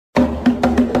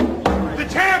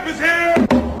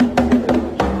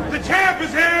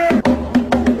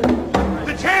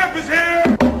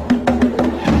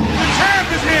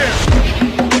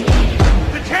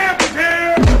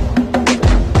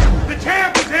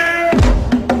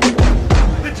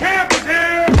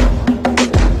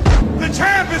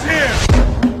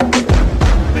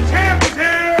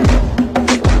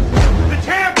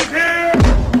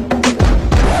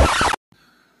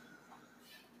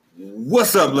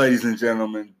What's up, ladies and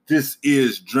gentlemen? This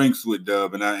is Drinks with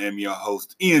Dub, and I am your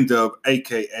host, Ian Dub,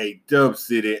 a.k.a. Dub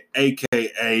City,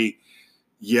 a.k.a.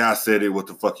 Yeah, I said it. What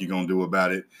the fuck you gonna do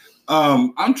about it?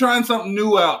 I'm trying something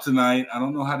new out tonight. I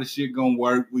don't know how the shit gonna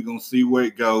work. We're gonna see where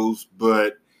it goes,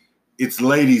 but it's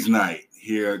ladies' night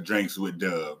here at Drinks with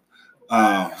Dub.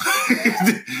 I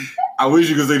wish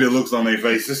you could see the looks on their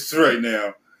faces right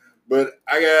now. But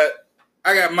I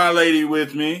got my lady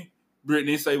with me.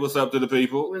 Brittany, say what's up to the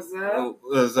people. What's up?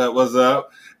 What's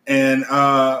up? And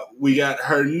we got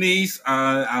her niece.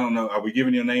 I don't know. Are we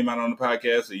giving your name out on the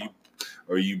podcast?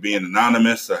 Are you being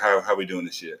anonymous? Or how we doing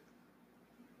this shit?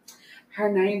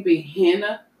 Her name be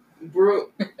Hannah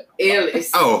Brooke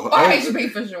Ellis. Or HB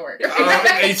for short.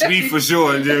 HB for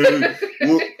short, dude.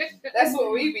 That's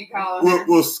what we be calling her.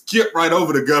 We'll skip right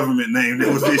over the government name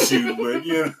that was issued, but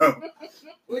you know.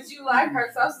 Would you like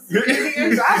her social security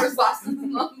and driver's license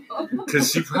number? Because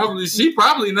she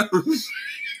probably knows.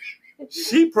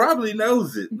 She probably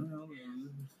knows it. What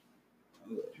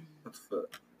the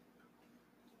fuck?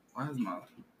 Why is my...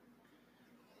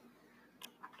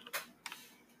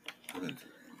 I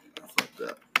fucked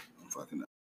up. I'm fucking up.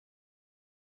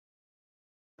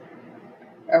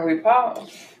 Are we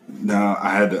paused? No,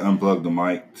 I had to unplug the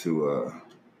mic to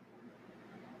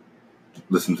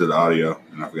listen to the audio,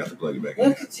 and I forgot to plug it back in.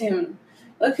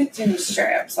 Look at them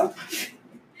straps on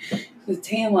the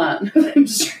tan line of them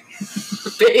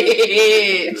straps.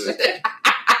 Bitch.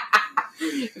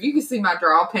 If you can see my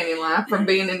draw panty line from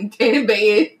being in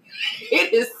bed,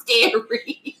 it is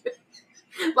scary.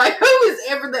 Like, who is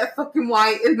ever that fucking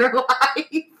white in their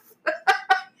life?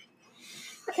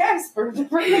 Casper, the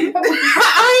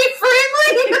I ain't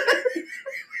friendly.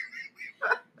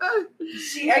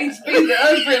 She HB the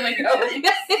unfriendly ghost.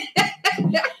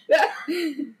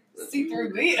 See through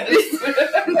this.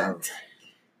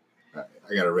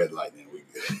 I got a red light now. We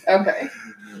good. Okay.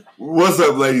 What's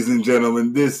up, ladies and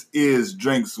gentlemen? This is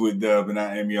Drinks with Dub, and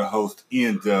I am your host,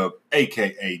 Ian Dub,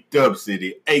 a.k.a. Dub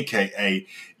City, a.k.a.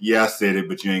 Yeah, I said it,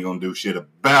 but you ain't gonna do shit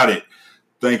about it.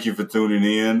 Thank you for tuning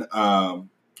in.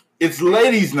 It's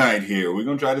ladies' night here. We're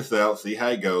gonna try this out, see how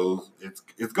it goes.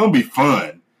 It's gonna be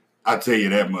fun. I'll tell you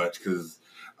that much, because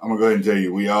I'm going to go ahead and tell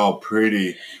you, we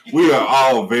are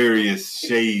all various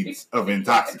shades of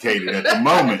intoxicated at the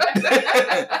moment.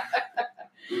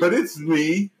 But it's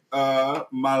me,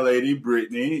 my lady,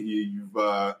 Brittany.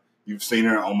 You've seen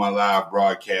her on my live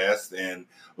broadcast, and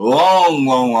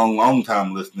long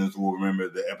time listeners will remember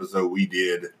the episode we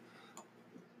did.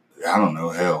 I don't know,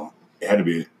 hell, it had to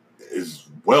be, it's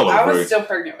well over. I was still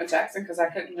pregnant with Jackson because I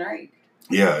couldn't drink.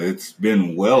 Yeah, it's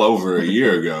been well over a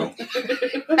year ago.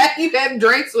 You had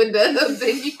drinks with Dubs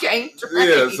and you can't drink.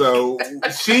 Yeah, so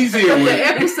she's here with... The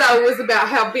episode was about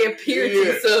how being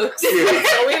purity sucks. Yeah.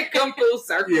 So we've come full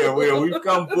circle. Yeah, we've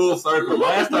come full circle.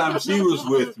 Last time she was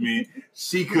with me,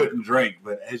 she couldn't drink.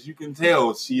 But as you can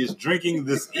tell, she is drinking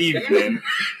this evening.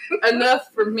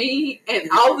 Enough for me and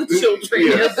all the children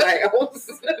in the house.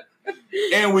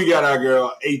 And we got our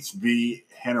girl, HB,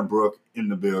 Hannah Brooke, in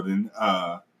the building.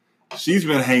 She's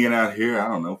been hanging out here. I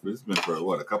don't know. It's been for,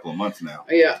 a couple of months now.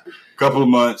 Yeah. A couple of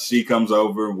months. She comes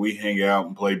over. We hang out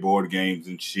and play board games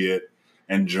and shit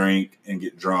and drink and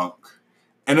get drunk.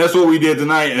 And that's what we did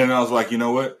tonight. And I was like, you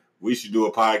know what? We should do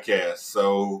a podcast.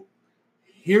 So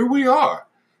here we are.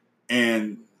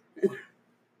 And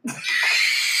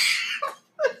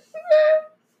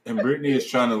Brittany is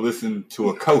trying to listen to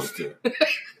a coaster.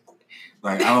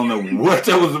 Like, I don't know what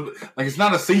that was. Like, it's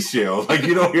not a seashell. Like,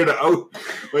 you don't hear the ocean.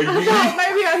 Like, I thought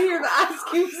maybe I hear the ice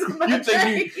cubes in my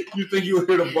drink. You think you'll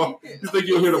hear the ball? You think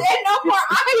you'll hear the... said no more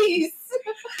ice.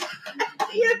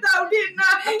 You know, didn't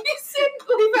I? You said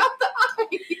leave out the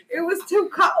ice. It was too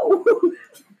cold.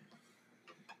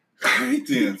 All right,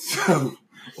 then. So,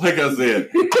 like I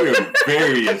said, we're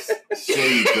various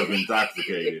shades of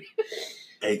intoxicated.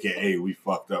 AKA, we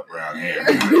fucked up around here.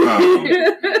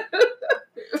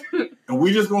 And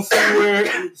we just gonna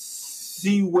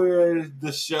see where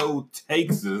the show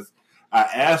takes us. I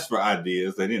asked for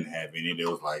ideas. They didn't have any. They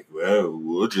was like, well,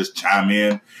 we'll just chime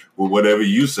in with whatever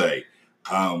you say.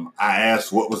 I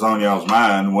asked what was on y'all's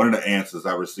mind. One of the answers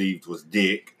I received was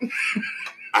dick.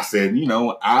 I said,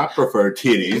 I prefer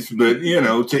titties, but,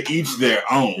 to each their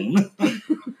own.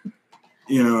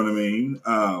 You know what I mean?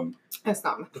 That's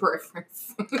not my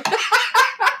preference.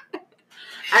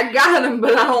 I got them,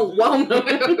 but I don't want them.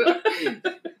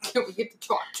 Can we get the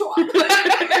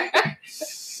twat?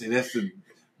 See,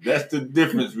 that's the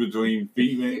difference between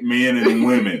female, men and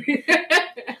women.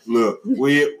 Look,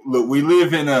 we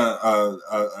live in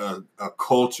a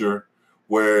culture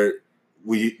where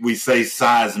we say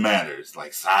size matters.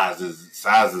 Like size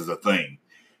is a thing.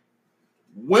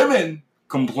 women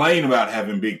complain about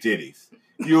having big titties.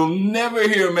 You'll never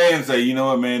hear a man say, you know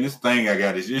what, man, this thing I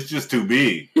got, it's just too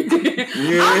big. I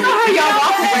don't know how y'all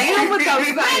walk around with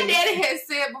those My things. daddy has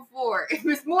said before, if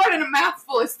it's more than a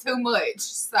mouthful, it's too much.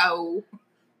 So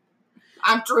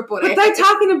I'm triple But that. they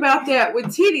talking about that with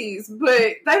titties, but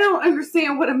they don't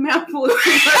understand what a mouthful is.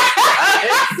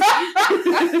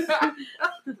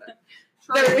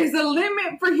 There is a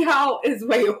limit for y'all as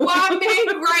well. Well, I'm being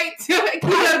great to it.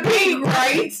 You're being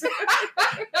great.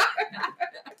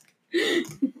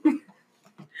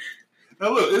 Now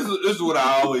look, this is what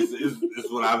I always is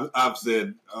what I've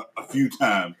said a few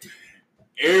times.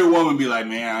 Every woman be like,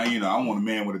 man, I want a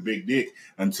man with a big dick,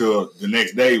 until the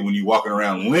next day when you walking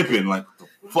around limping like, what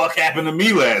the fuck happened to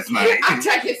me last night? I'm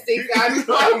taking 6 hours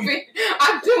open.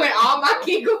 I'm doing all my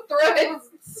Kegel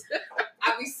thrusts.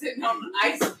 I be sitting on an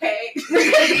ice pack.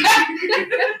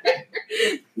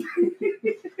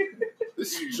 The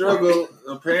struggle.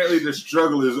 Apparently, the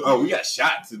struggle is. Oh, we got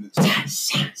shots in it.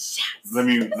 Shots. Let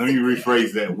me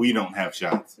rephrase that. We don't have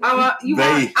shots.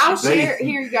 I'll share it.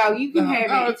 Here you go. You can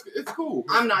have it. It's cool.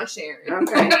 I'm not sharing.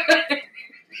 Okay.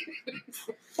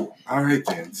 All right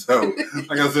then. So,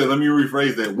 like I said, let me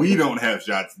rephrase that. We don't have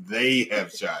shots. They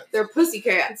have shots. They're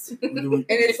pussycats. And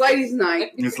it's ladies'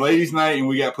 night. It's ladies' night, and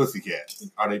we got pussycats.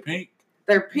 Are they pink?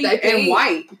 They're pink They and pink.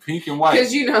 white. Pink and white.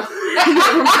 Because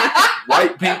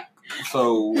White, pink.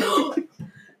 So.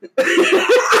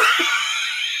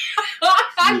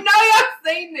 I know y'all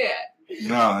seen that.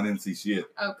 No, I didn't see shit.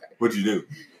 Okay. What'd you do?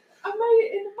 I made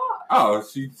it in the box. Oh,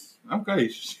 she's okay.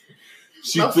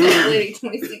 She Most threw it. Lady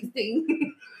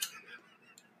 2016.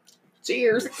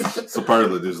 Cheers.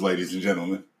 Superlatives, ladies and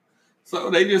gentlemen. So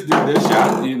they just did their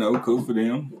shot, cool for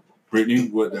them. Brittany,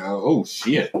 what? Oh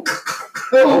shit!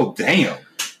 Oh damn!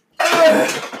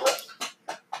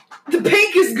 the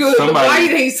pink is good. Somebody-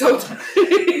 The white ain't so.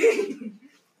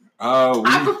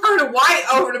 I prefer the white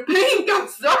over the pink. I'm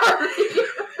sorry.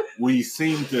 we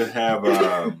seem to have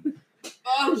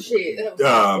Oh shit. That was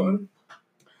awful.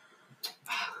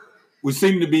 we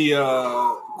seem to be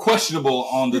questionable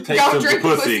on the taste Don't of the drink the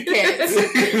pussy.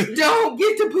 pussycats. Don't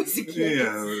get the pussycats.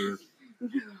 Yeah.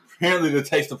 Apparently, the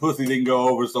taste of pussy didn't go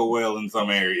over so well in some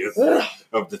areas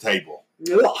of the table.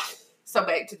 So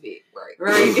back to Vic, right?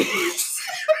 Right.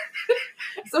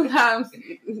 Sometimes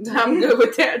I'm good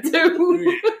with that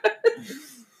too.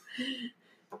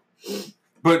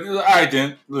 But all right,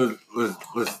 then let's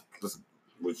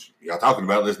what y'all talking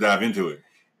about? Let's dive into it.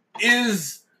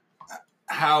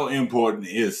 How important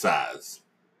is size?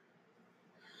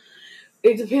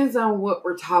 It depends on what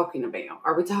we're talking about.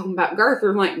 Are we talking about girth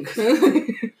or length?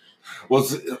 Well,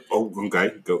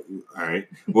 okay, go. All right.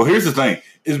 Well, here's the thing: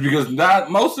 is because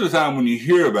most of the time when you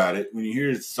hear about it, when you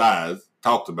hear size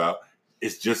talked about,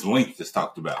 it's just length that's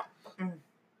talked about.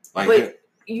 Like, But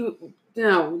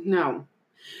no.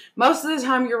 Most of the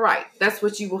time, you're right. That's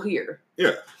what you will hear.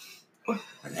 yeah. That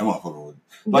motherfucker would-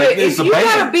 But it's if you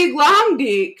got a big long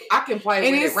dick I can play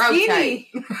and with it's it. Rotate. skinny,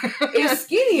 it's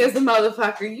skinny as a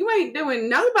motherfucker, you ain't doing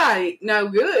nobody no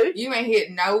good. You ain't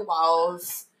hitting no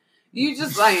walls. You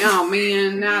just like, oh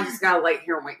man, now I just gotta lay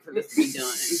here and wait for this to be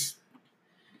done.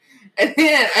 And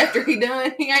then after he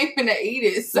done, he ain't finna eat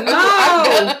it. So No. I'm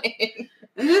done.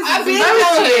 And this I've is been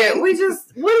bullshit. done. We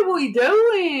just, what are we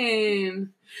doing?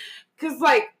 Because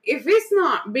like, if it's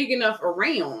not big enough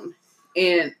around,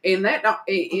 and that don't,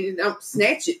 it don't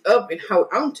snatch it up and hold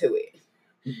on to it,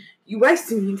 you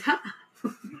wasting your time.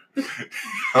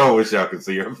 I wish y'all could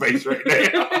see her face right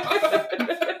now.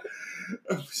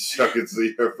 I wish y'all could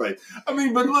see her face. I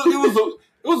mean, but look,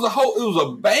 it was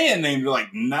a band named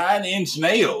like 9 Inch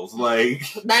Nails. Like,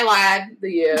 They lied.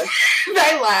 Yeah.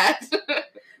 They lied.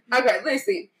 Okay,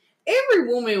 listen. Every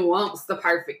woman wants the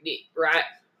perfect dick, right?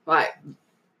 Like,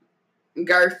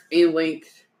 girth and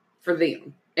length for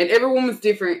them. And every woman's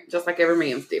different, just like every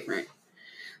man's different.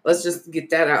 Let's just get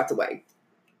that out the way.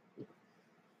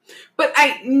 But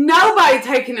ain't nobody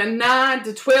taking a 9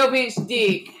 to 12 inch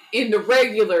dick in the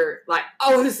regular, like,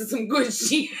 oh, this is some good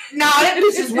shit. No, that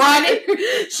bitch is running.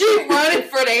 She running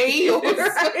for the hills.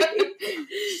 Right?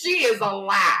 She is a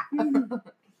lie.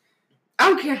 I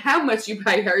don't care how much you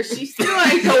pay her. She still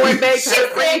ain't going back to She her said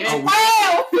friends. 12.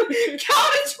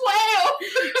 Count to 12.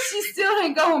 She still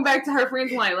ain't going back to her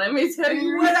friends like, let me tell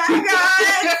you what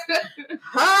I got.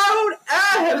 Hold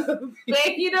up.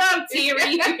 Back it up,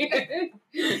 Terry.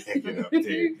 picking up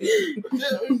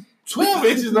there. 12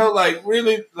 inches though, like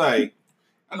really, like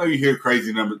I know you hear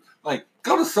crazy numbers. Like,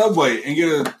 go to Subway and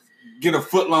get a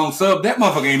foot long sub. That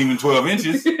motherfucker ain't even 12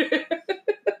 inches.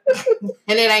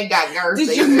 And it ain't got girth.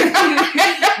 Did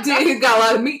you got a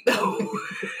lot of meat though?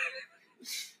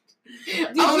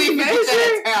 Did Only you measure?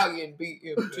 Italian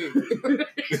BMT.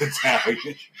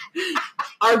 Italian.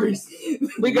 Arby's.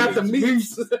 We got the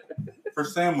meats. For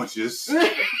sandwiches.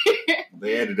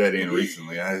 They added that in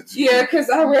recently. Yeah, because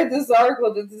I read this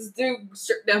article that this dude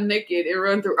stripped down naked and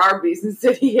run through Arby's and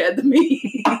said he had the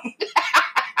meat.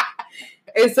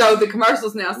 And so the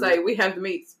commercials now say, we have the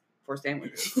meats for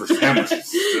sandwiches. For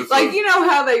sandwiches. Like, you know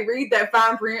how they read that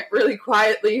fine print really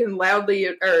quietly and loudly,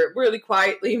 or really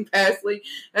quietly and fastly?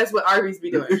 That's what Arby's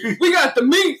be doing. We got the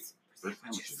meats for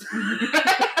sandwiches.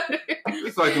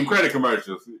 It's like them credit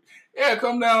commercials. Yeah,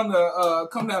 come down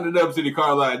to Dub City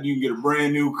Car Lot and you can get a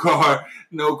brand new car,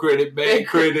 no credit, bad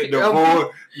credit,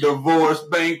 divorce,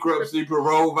 bankruptcy,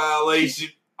 parole violation,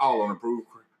 all on approved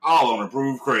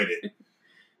credit.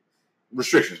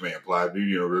 Restrictions may apply.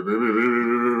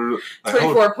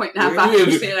 24.95%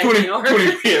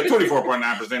 APR.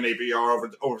 24.9%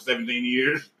 APR over 17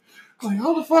 years. Like,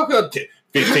 hold the fuck up.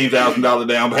 $15,000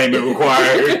 down payment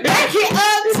required. Back it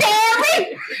up,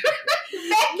 Terry!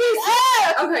 Back it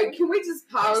up! Okay, can we just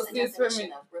pause this for a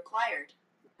minute? Required.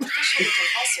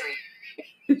 Officially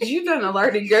compulsory. You done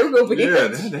alerted Google, bitch. Yeah,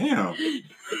 damn.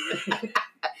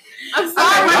 I'm sorry,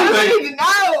 I don't need to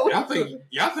know.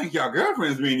 Y'all think y'all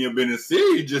girlfriends be in your business.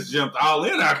 Siri just jumped all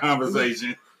in our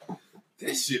conversation.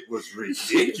 This shit was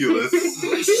ridiculous.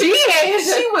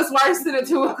 She was worse than a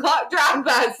 2:00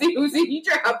 drive-by Susie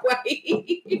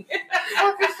driveway.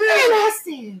 I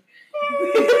said,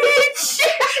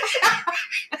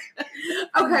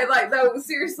 okay, like though,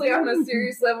 seriously, on a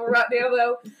serious level right now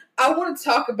though, I want to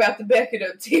talk about the back it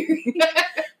up Terry.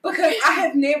 Because I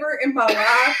have never in my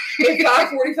life at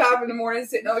 5:45 in the morning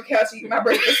sitting on the couch eating my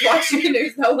breakfast watching the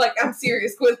news. No, like I'm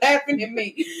serious, quit laughing at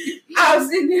me. I was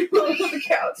sitting there on the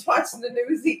couch watching the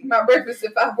news, eating my breakfast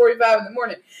at 5:45 in the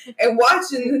morning and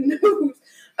watching the news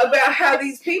about how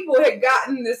these people had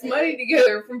gotten this money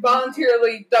together from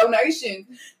voluntarily donations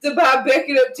to buy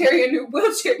Beckett Up Terry a new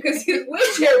wheelchair because his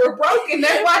wheelchair were broken.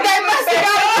 That's why they must have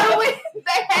got it.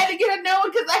 They had to get a new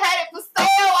one because they had it for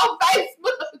sale on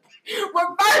Facebook.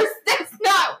 Reverse does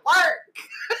not work.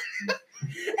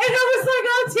 And I was like,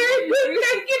 oh, Terry couldn't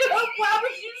back it up. Why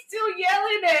was you still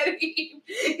yelling at him?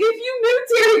 If you knew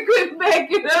Terry couldn't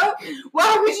back it up,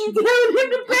 why was you telling him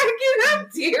to back it up,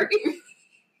 Terry?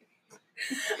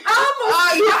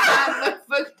 I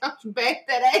almost don't back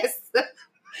that ass up.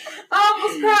 I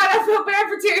almost cried. I felt bad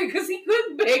for Terry because he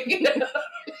couldn't back it up.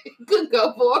 Could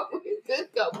go forward, could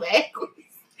go backwards.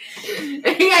 He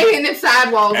ain't in the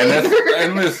sidewalls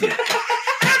and listen.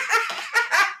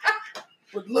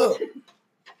 But look,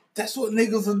 that's what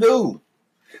niggas will do.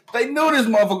 They knew this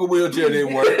motherfucker wheelchair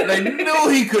didn't work. They knew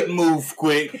he couldn't move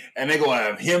quick, and they gonna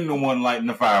have him the one lighting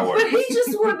the fireworks. But he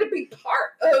just wanted to be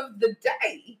part of the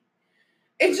day.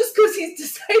 And just because he's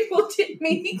disabled didn't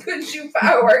mean he couldn't shoot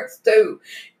fireworks too.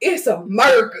 It's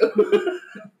America.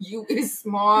 You is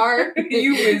smart.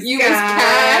 You is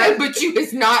kind, but you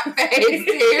is not fast,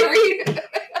 Terry.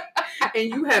 And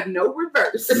you have no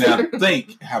reverse. Now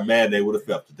think how bad they would have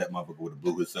felt if that motherfucker would have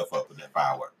blew himself up with that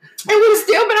firework. It would have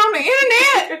still been on the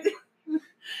internet.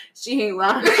 She ain't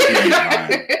lying. The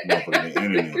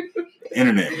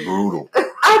internet brutal.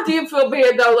 I did feel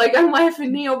bad though. Like I'm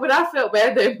laughing now, but I felt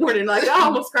bad that morning. Like I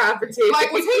almost cried for Terry.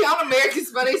 Like was he on America's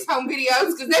Funniest Home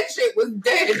Videos? Because that shit was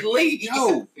deadly.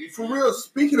 Yo, for real.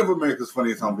 Speaking of America's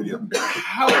Funniest Home Videos,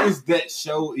 how is that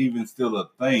show even still a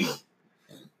thing?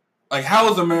 Like,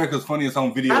 how is America's Funniest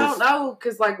Home Videos? I don't know,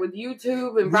 because like with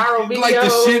YouTube and viral videos, like the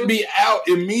shit be out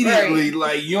immediately. Right.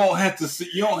 Like you don't have to see.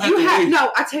 You don't have to wait.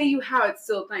 No, I tell you how it's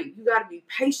still a thing. You got to be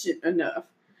patient enough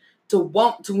to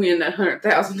want to win that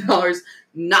 $100,000,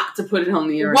 not to put it on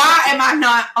the internet. Why am I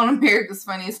not on America's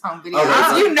Funniest Home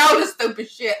Videos? Okay. You know the stupid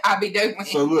shit I be doing.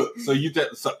 So look,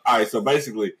 all right. So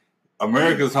basically,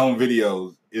 America's Home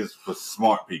Videos is for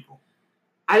smart people.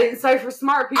 I didn't say for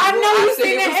smart people. I know you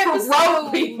seen that episode. For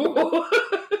broke people.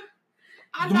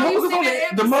 I know you seen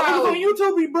that episode. The motherfuckers on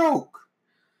YouTube be broke.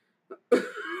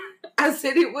 I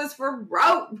said it was for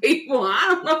broke people. I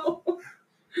don't know.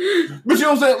 But you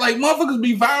know what I'm saying? Like, motherfuckers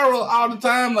be viral all the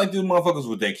time. Like, these motherfuckers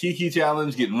with that Kiki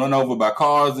challenge, getting run over by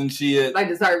cars and shit. They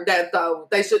deserve that, though.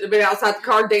 They shouldn't have been outside the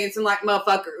car dancing like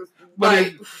motherfuckers.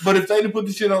 But if they didn't put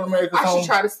the shit on America's Home... I should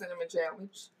try the cinnamon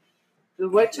challenge. The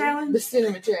what challenge? The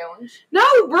cinnamon challenge. No,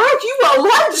 bro, you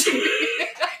allergic.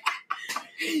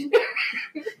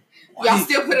 Y'all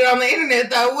still put it on the internet,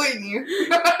 though, wouldn't you?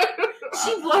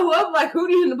 She blow up like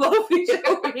Hootie and the Blowfish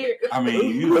over here. I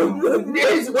mean, you know.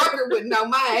 There's worker wouldn't know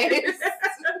my ass.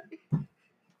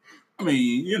 I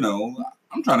mean, you know,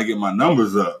 I'm trying to get my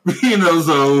numbers up. You know,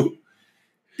 so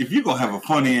if you're gonna have a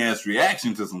funny ass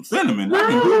reaction to some cinnamon, I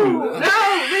can do that.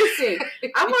 No, listen.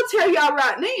 I'm gonna tell y'all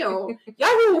right now,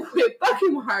 y'all will quit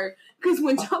fucking with her. Because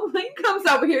when Jolene comes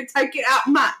over here taking out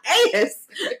my ass,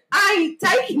 I ain't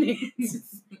taking it.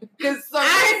 Because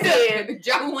I said,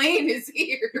 Jolene is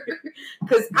here.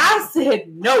 Because I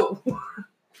said no.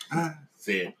 I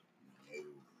said.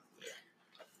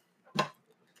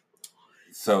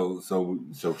 So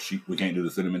we can't do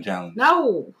the cinnamon challenge.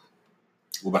 No.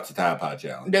 What about the Tide Pod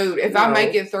challenge? Dude, if I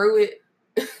make it through it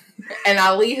and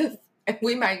I live and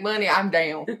we make money, I'm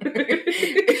down.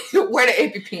 Where the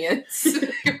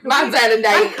EpiPens? Mine's out of They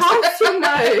date. cost too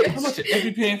much. How much an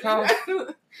EpiPen cost?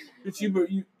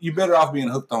 Bitch, you better off being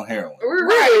hooked on heroin.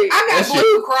 Right. I got That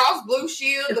Blue Cross, Blue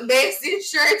Shield, the best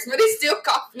insurance, but it still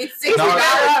cost me $60 to get an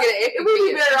It would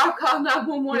be EpiPen. better off calling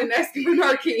 911 and asking for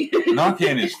Narcan.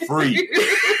 Narcan is free.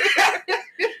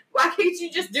 Why can't you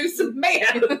just do some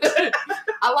math?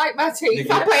 I like my teeth.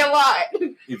 Nigga. I pay a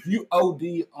lot. If you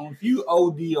OD on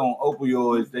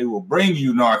opioids, they will bring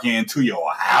you Narcan to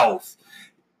your house.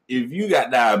 If you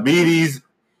got diabetes,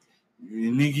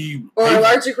 nigga, Or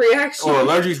allergic reaction. or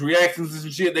allergic reactions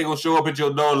and shit, they gonna show up at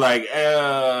your door like, You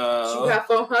got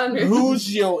 400.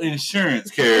 who's your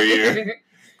insurance carrier?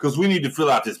 Because we need to fill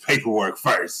out this paperwork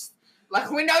first. Like,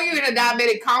 we know you're in a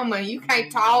diabetic coma and you can't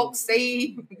talk,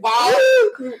 see, walk.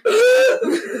 But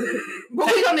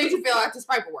we don't need you to fill out this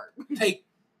paperwork. Take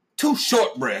 2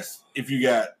 short breaths if you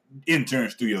got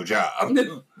insurance through your job.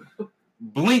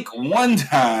 Blink 1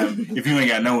 time if you ain't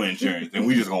got no insurance, and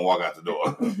we just gonna walk out the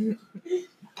door.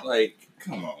 Like,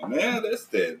 come on, man. That's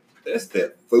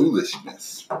that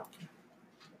foolishness.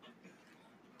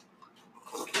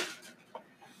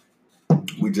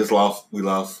 We lost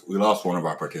one of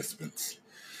our participants.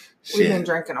 We've been Shit.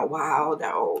 drinking a while,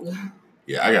 dog.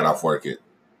 Yeah, I got off work at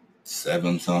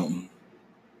 7 something.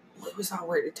 It was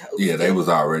already toast. Yeah, they was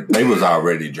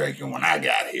already drinking when I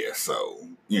got here, so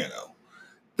you know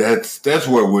that's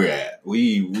where we're at.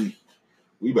 We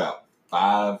about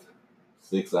 5-6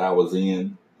 hours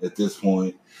in at this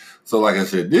point. So like I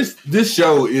said, this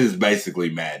show is basically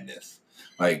madness.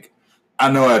 Like, I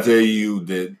know I tell you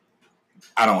that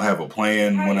I don't have a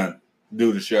plan when I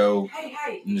do the show. Hey,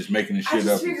 I'm just making the I shit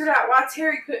just up. figured out why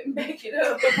Terry couldn't make it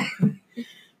up.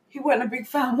 He wasn't a big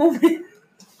fine woman.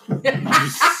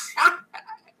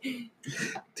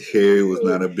 Terry was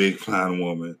not a big fine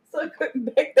woman. So I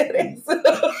couldn't back that ass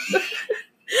up.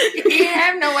 You didn't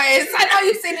have no ass. I know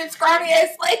you seen him scrawny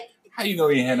ass leg. How you know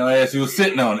he had no ass? He was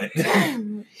sitting on it.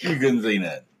 You couldn't see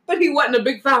nothing. But he wasn't a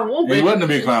big fine woman. He wasn't a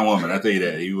big fine woman. I tell you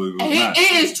that. He was not.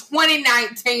 It is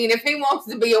 2019. If he wants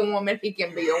to be a woman, he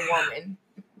can be a woman.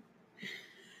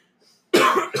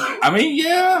 I mean,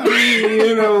 yeah. I mean,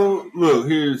 you know, look,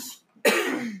 here's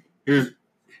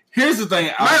the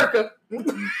thing.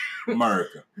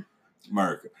 America.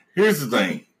 Here's the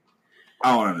thing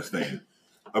I don't understand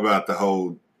about the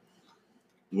whole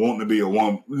wanting to be a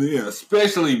woman,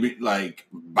 especially like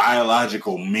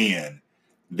biological men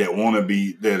that want to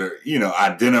be, that are,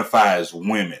 identify as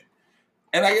women.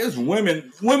 And I guess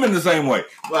women the same way.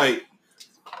 Like,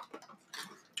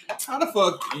 how the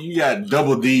fuck you got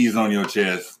double D's on your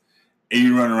chest and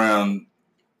you run around,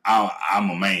 I'm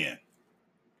a man?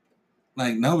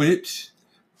 Like, no, bitch.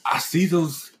 I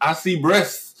see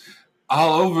breasts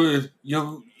all over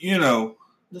your,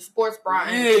 The sports bra.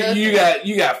 Yeah,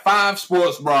 you got 5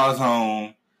 sports bras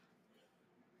on.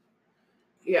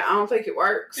 Yeah, I don't think it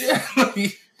works. Yeah,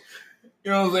 you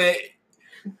know what I'm saying?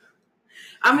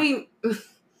 I mean,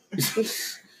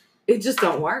 it just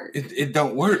don't work. It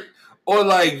don't work. Or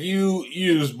like you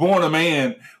was born a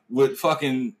man with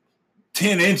fucking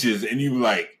 10 inches and you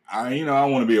like, I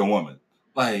want to be a woman.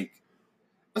 Like,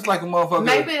 it's like a motherfucker.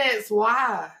 Maybe that's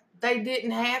why they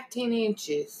didn't have 10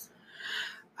 inches.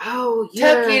 Oh,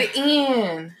 yeah. Tuck it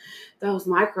in. Those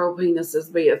micro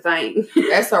penises be a thing.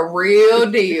 That's a real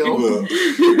deal. Look,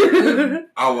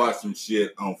 I watched some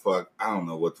shit on I don't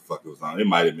know what the fuck it was on. It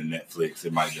might have been Netflix.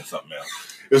 It might have been something else.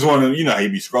 It's one of, how you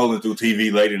be scrolling through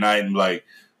TV late at night and like,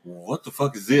 what the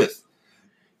fuck is this?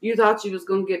 You thought you was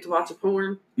going to get to watch a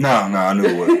porn? No, I knew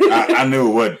it wasn't. I knew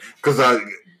it wasn't. Because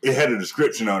it had a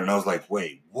description on it and I was like,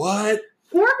 wait, what?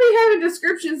 Porn be having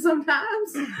descriptions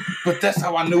sometimes. But that's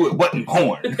how I knew it wasn't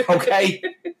porn, okay?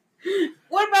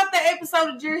 What about the episode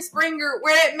of Jerry Springer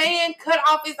where that man cut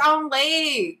off his own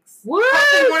legs? What?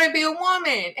 Because he wanted to be a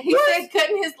woman. He said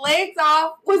cutting his legs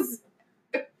off was...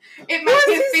 It makes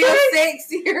him feel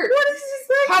sexier. What is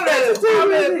this?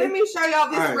 Hold up. Let me show y'all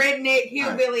this All right. redneck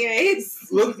hillbilly ass.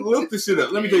 Look this shit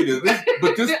up. Let me tell you this.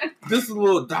 This is a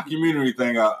little documentary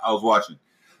thing I was watching.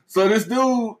 So this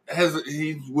dude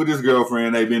he's with his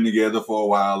girlfriend. They've been together for a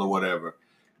while or whatever.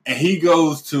 and he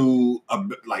goes to I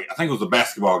think it was a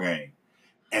basketball game,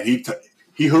 and he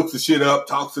hooks the shit up,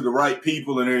 talks to the right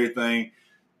people and everything,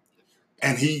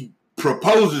 and he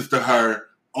proposes to her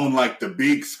on like the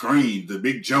big screen, the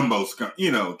big jumbo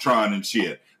screen, Tron and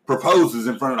shit. Proposes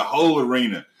in front of the whole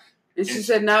arena. And she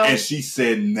said no. And she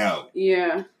said no.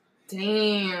 Yeah.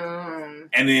 Damn.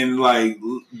 And then like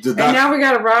and now we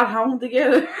got to ride home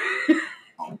together.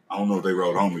 I don't know if they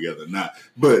rode home together or not,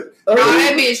 but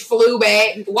that bitch flew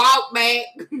back, walked back,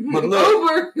 but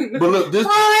look, this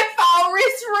run,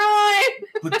 Forrest, run.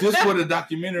 But this what the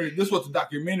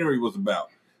documentary was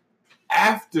about.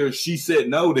 After she said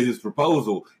no to his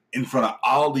proposal in front of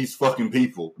all these fucking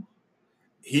people,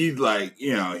 he's like,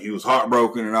 he was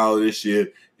heartbroken and all of this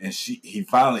shit. And he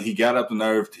finally got up the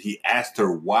nerve. He asked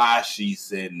her why she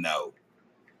said no.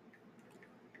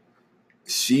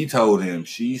 She told him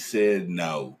she said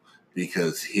no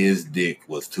because his dick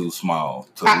was too small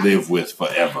to live with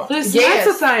forever. Listen, that's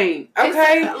the thing.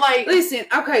 Okay, listen.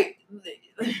 Okay,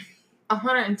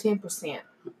 110%.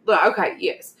 Okay,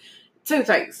 yes. 2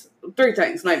 things, 3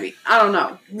 things, maybe. I don't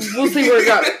know. We'll see where it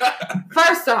goes.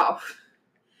 First off,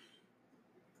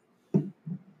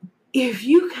 if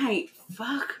you can't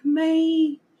fuck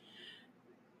me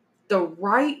the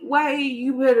right way,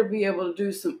 you better be able to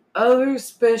do some other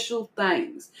special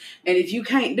things. And if you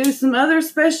can't do some other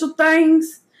special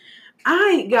things,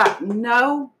 I ain't got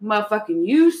no motherfucking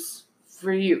use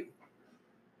for you.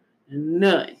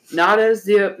 None. Not a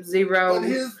zero.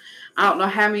 I don't know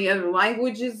how many other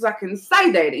languages I can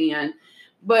say that in.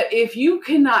 But if you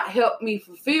cannot help me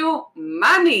fulfill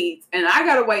my needs, and I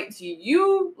gotta wait till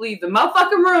you leave the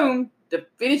motherfucking room to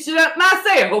finish it up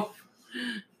myself,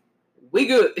 we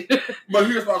good. But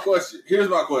here's my question.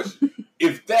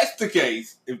 If that's the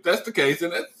case, and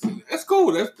that's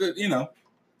cool. That's the,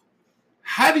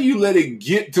 how do you let it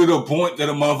get to the point that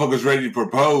a motherfucker's ready to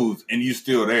propose and you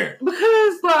still there?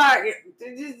 Because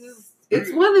it's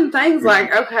one of them things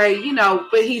like, okay,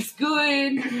 but he's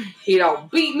good. He don't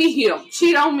beat me. He don't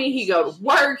cheat on me. He go to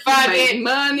work. He make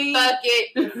money. Fuck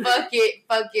it.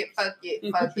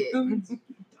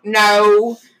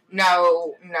 No.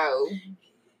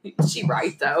 She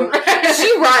right, though.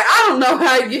 She right. I don't know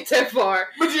how to get that far.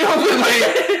 But you know what I'm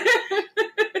saying?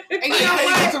 And you know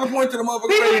what? To the point that the motherfucker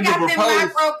People ready to got them propose.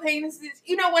 micro penises.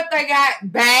 You know what they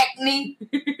got? Back knee.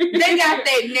 They got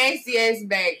that nasty ass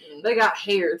back knee. They got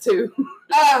hair, too.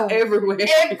 Oh, everywhere.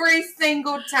 Every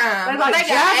single time. They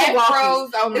got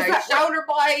afros on their shoulder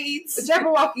blades. The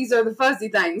Jabberwockies are the fuzzy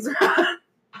things, right?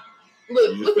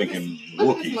 Look at thinking this.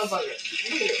 Look at this Wookiees. motherfucker.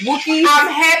 Wookiees.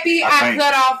 I'm happy I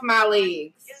cut off my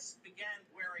legs. Yes, began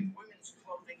wearing women's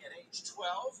clothing at age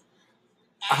 12.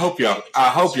 I hope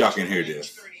y'all can hear this.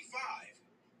 35.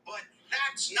 But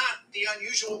that's not the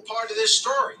unusual part of this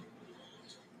story.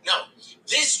 No,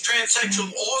 this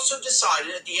transsexual also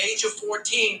decided at the age of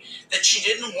 14 that she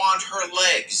didn't want her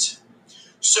legs.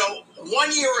 So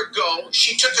 1 year ago,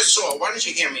 she took a saw. Why don't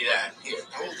you hand me that? Here,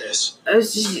 hold this.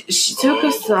 She took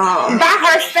a saw. By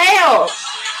herself.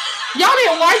 Y'all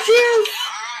didn't watch this?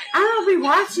 I don't be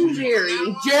watching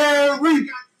Jerry.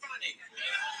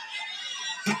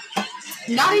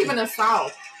 Not even a saw.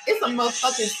 It's a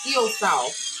motherfucking steel saw.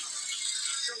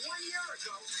 So 1 year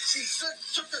ago, she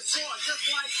took a saw just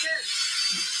like this.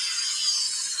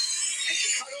 And she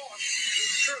cut off,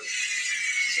 it's true.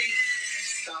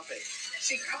 Stop it.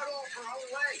 She cut off her own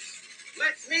leg.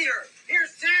 Let's meet her.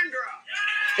 Here's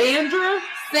Sandra.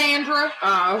 Sandra?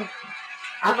 Oh.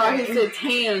 I thought he said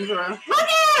Tandra. Look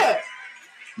at it.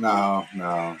 No.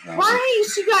 Why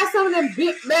ain't she got some of them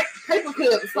big back paper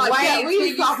clips? Like wait till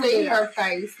you see her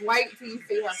face. Wait till you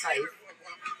see her face.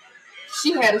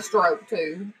 She had a stroke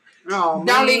too. Oh,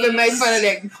 don't even make fun of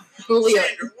that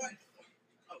lip.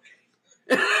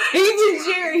 Even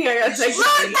Jerry, I gotta take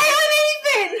look, they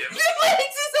uneven. Your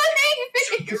legs is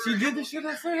uneven. She did the shit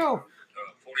herself. 48.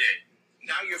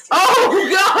 Now you're 48. Oh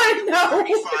God, no!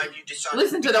 35, you decided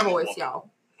Listen to the voice, y'all.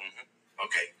 Mm-hmm.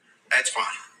 Okay, that's fine.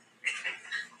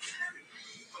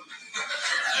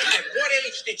 At what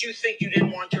age did you think you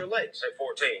didn't want your legs? At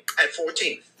 14. At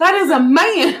 14. That is a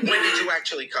man. When did you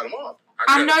actually cut them off?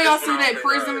 I know y'all see that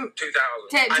prison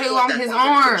tattoo on his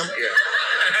arm. Yeah.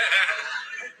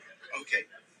 Okay.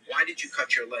 Why did you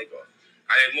cut your leg off?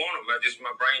 I didn't want them.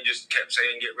 My brain just kept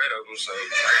saying get rid of them, so I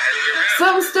had to get rid of them.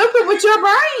 Something stupid with your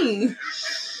brain.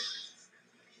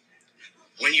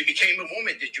 When you became a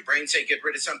woman, did your brain say get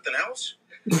rid of something else?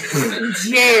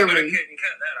 Jerry. But I couldn't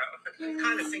cut that out. What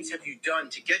kind of things have you done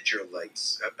to get your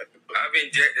legs? I've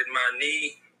injected my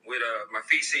knee with my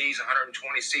feces,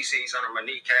 120 cc's under my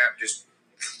kneecap, just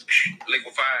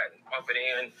liquefied, pump it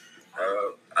in.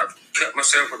 I've cut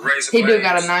myself with razor He do blades.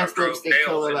 got a nice I've drove lipstick nails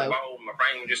color, in the though. bone. My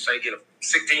brain would just say, get a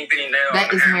 16-pin nail. That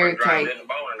and a is hammer, Mary drive it Kay. in the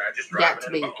bone, and I just drive Got it to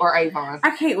in the be. bone. Or Avon.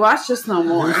 I can't watch this no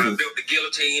more. I built the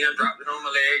guillotine and dropped it on my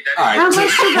leg. All right. How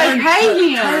much do they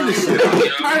pay Turn this him?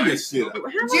 shit up. Turn this shit up. How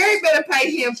much- Jerry better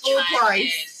pay him full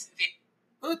price.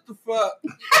 What the fuck?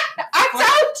 I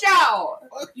told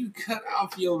y'all. Fuck you cut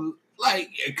off your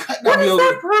cut What off does your.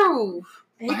 that prove?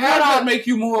 He How cut does that off. make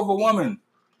you more of a woman?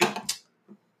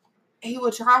 He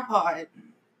was tripod.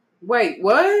 Wait,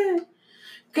 what?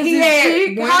 Because He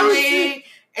had how one is it? leg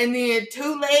and then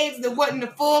two legs that wasn't the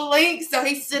full length, so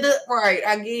he stood upright,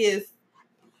 I guess.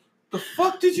 The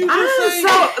fuck did you just say?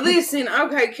 So listen,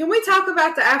 okay, can we talk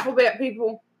about the alphabet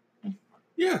people?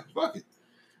 Yeah, fuck it.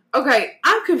 Okay,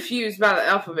 I'm confused by the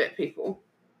alphabet people.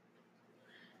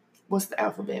 What's the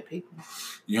alphabet, people?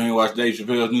 You ain't watched Dave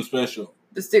Chappelle's new special?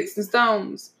 The sticks and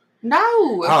stones. No.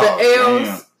 Oh, The L's,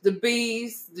 damn. the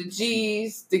B's, the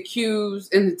G's, the Q's,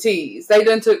 and the T's. They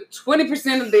done took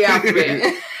 20% of the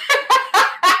alphabet.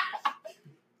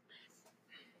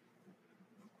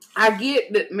 I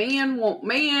get that men want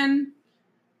men.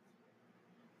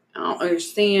 I don't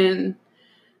understand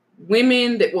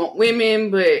women that want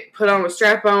women but put on a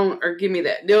strap on or give me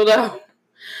that dildo.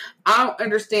 I don't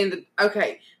understand the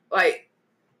okay, like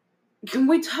can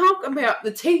we talk about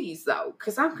the T's though?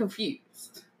 Because I'm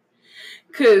confused.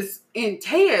 Because in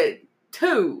Ted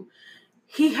too,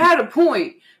 he had a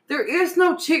point. There is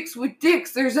no chicks with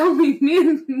dicks. There's only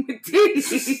men with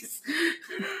titties.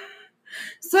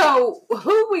 So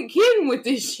who we kidding with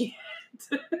this shit?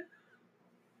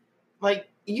 Like,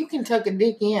 you can tuck a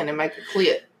dick in and make a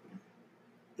clit.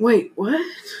 Wait, what?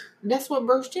 That's what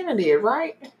Bruce Jenner did,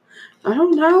 right? I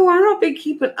don't know. I don't be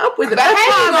keeping up with it. But That's how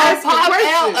why you I'm gonna asking pop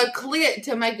questions. out a clit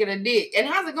to make it a dick? And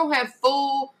how's it gonna have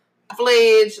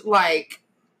full-fledged, like,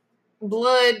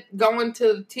 blood going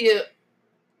to the tip?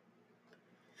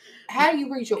 How do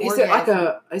you reach your Is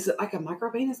orgasm? it like a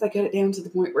micro penis? They cut it down to the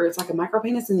point where it's like a micro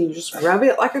penis and then you just rub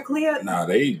it like a clit? Nah,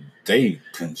 they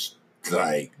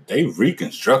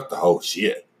reconstruct the whole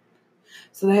shit.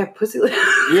 So they have pussy lips.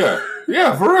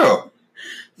 Yeah, for real.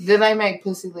 Do they make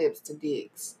pussy lips to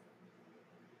dicks?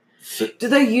 Do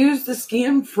they use the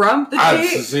skin from the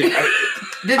dick?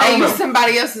 Did I they don't use know.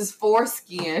 somebody else's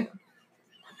foreskin?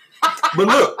 But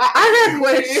look, I got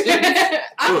questions.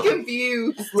 I'm Look.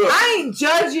 confused. look, I ain't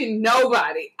judging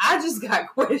nobody. I just got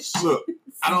questions. look.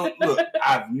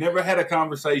 I've never had a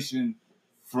conversation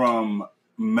from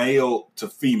male to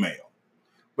female,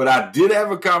 but I did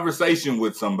have a conversation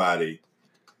with somebody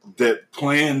that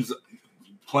plans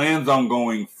on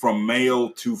going from male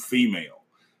to female,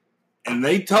 and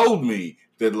they told me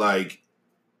that like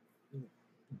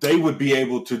they would be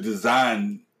able to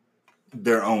design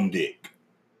their own dick.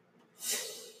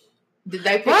 Did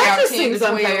they pick Well, that out just 10 to seems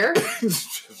 12? unfair.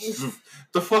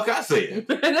 The fuck I said.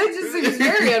 That just seems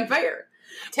very unfair.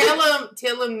 Tell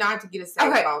them not to get a safe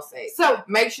Okay. ball sex. So,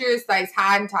 Make sure it stays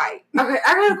high and tight. okay,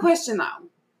 I got a question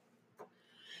though.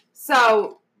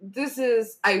 So, this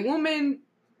is a woman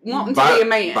wanting to be a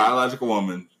man. Biological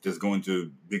woman that's going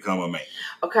to become a man.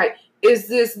 Okay, is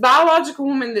this biological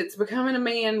woman that's becoming a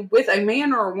man with a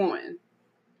man or a woman?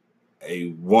 A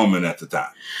woman at the time.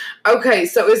 Okay,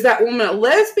 so is that woman a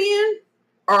lesbian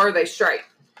or are they straight?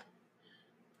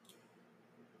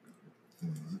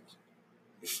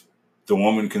 The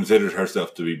woman considers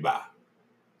herself to be bi.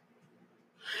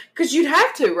 Because you'd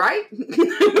have to, right?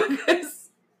 Because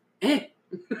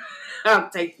I'll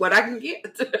take what I can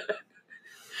get.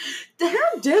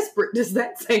 How desperate does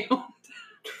that sound?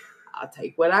 I'll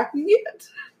take what I can get.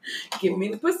 Give me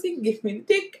the pussy, give me the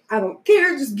dick. I don't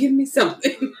care, just give me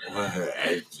something.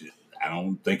 I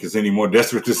don't think it's any more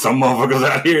desperate than some motherfuckers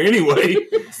out here anyway.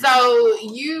 So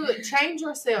you change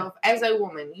yourself as a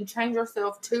woman. You change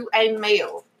yourself to a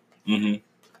male Mm-hmm.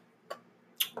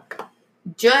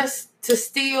 just to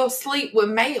still sleep with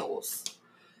males.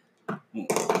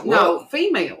 No,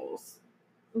 females.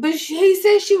 But he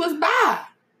said she was bi.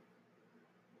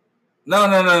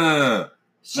 No.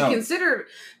 She No. considered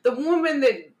the woman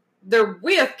that they're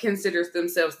with considers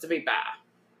themselves to be bi.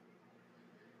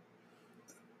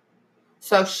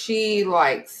 So she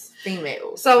likes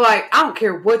females. So, like, I don't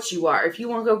care what you are. If you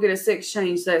want to go get a sex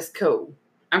change, that's cool.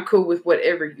 I'm cool with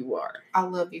whatever you are. I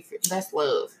love you. That's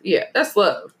love. Yeah, that's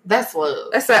love. That's love.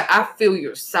 That's that I feel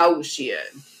your soul shit.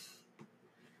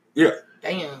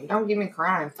 Damn, don't get me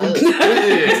crying. Fuck.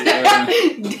 Yeah.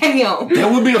 Damn.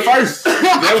 That would be the first. I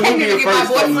That would can't be even the get my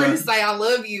first. on boyfriend to the- say I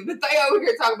love you, but they over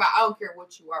here talking about I don't care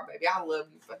what you are, baby. I love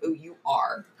you for who you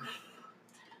are.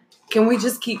 Can we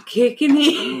just keep kicking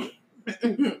it?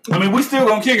 I mean, we still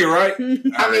gonna kick it, right?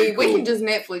 I mean, we can just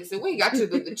Netflix it. We ain't got to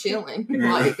do the chilling.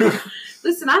 Like,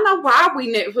 Listen, I know why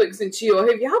we Netflix and chill.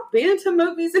 Have y'all been to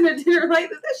movies and a dinner like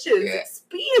that? That shit is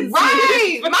expensive.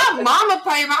 right. My mama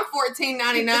paid my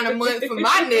 $14.99 a month for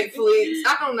my Netflix.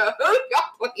 I don't know who y'all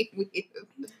playing with.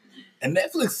 And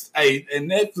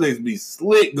Netflix be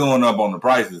slick going up on the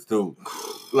prices too.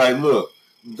 Like, look,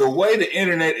 the way the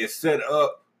internet is set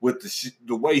up with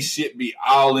the way shit be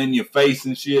all in your face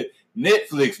and shit,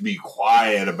 Netflix be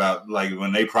quiet about like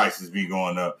when they prices be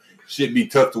going up. Shit be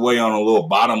tucked away on a little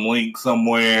bottom link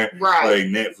somewhere. Right. Like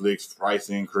Netflix price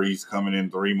increase coming in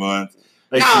 3 months.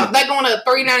 They going up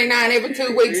 $3.99 every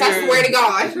 2 weeks. I swear to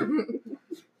God.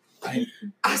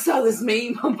 I saw this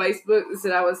meme on Facebook that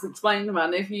said I was explaining to my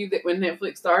nephew that when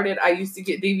Netflix started, I used to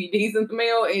get DVDs in the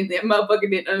mail, and that motherfucker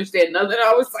didn't understand nothing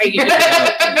I was saying.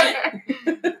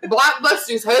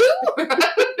 Blockbusters who?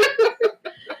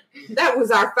 That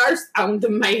was our first on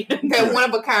demand. That one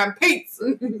of a kind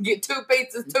pizza. Get 2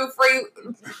 pizzas, 2 free,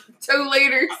 2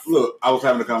 liters. Look, I was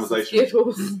having a conversation.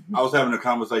 Skittles. I was having a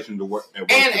conversation at work And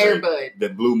today Airbud.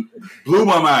 that blew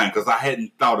my mind because I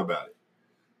hadn't thought about it.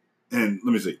 And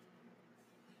let me see.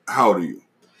 How old are you?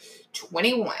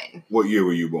 21. What year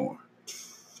were you born?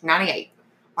 98.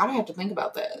 Why do I have to think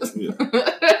about that?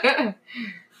 Yeah.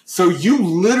 So you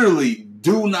literally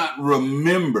do not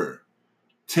remember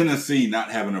Tennessee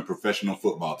not having a professional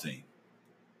football team.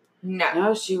 No.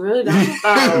 No, she really don't.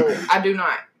 Oh, I do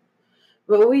not.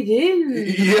 But we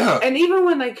didn't. Yeah. And even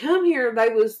when they come here, they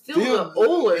was still the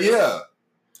Oilers. Yeah.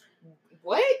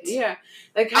 What? Yeah.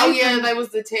 They came Oh, yeah, from- they was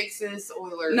the Texas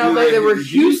Oilers. No, they were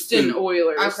Houston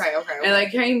Oilers. Okay. And they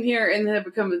came here and they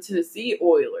become the Tennessee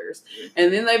Oilers.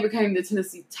 And then they became the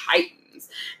Tennessee Titans.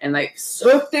 And they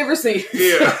sucked ever since.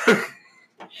 Yeah.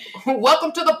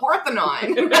 Welcome to the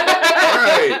Parthenon.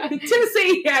 Right.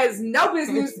 Tennessee has no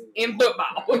business in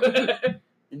football.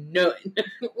 None.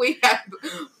 We have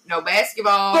no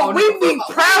basketball. But no we be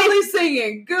football. proudly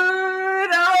singing good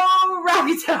old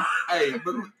Rocky Top. Hey,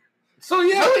 but so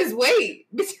yeah. Who is we?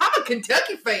 Bitch, I'm a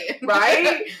Kentucky fan.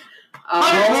 Right?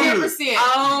 110%.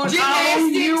 On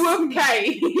Gymnastics. U of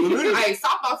K. Hey,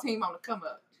 softball team on the come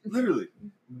up. Literally.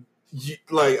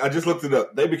 Like, I just looked it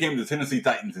up. They became the Tennessee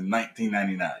Titans in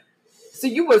 1999. So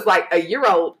you was like a year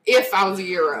old. If I was a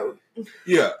year old.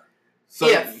 Yeah. So,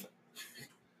 If.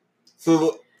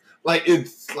 So, like,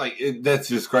 that's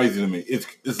just crazy to me.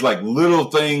 It's like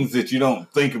little things that you don't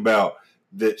think about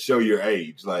that show your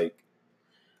age. Like,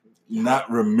 not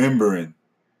remembering.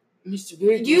 Mr.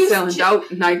 Big You selling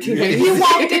dope in 1986. You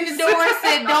walked in the door and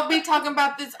said, don't be talking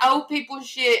about this old people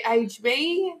shit,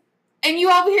 HB. And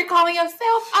you over here calling yourself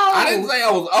old. I didn't say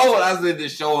I was old. I said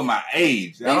just showing my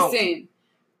age. Listen,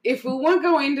 if we want to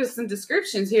go into some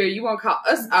descriptions here, you want to call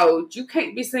us old. You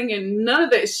can't be singing none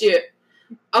of that shit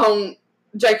on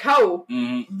J. Cole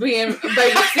being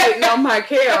babysitting on my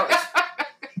couch.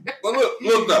 But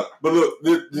look though. But look,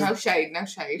 this, No shade, no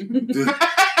shade.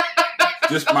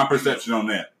 just my perception on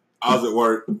that. I was at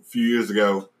work a few years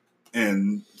ago,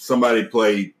 and somebody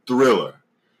played Thriller,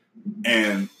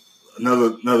 and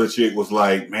another chick was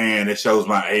like, "Man, it shows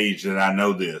my age that I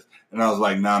know this," and I was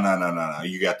like, "No,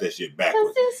 you got that shit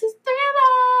backwards. This is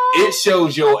Thriller. It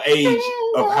shows your age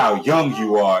of how young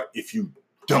you are if you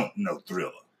don't know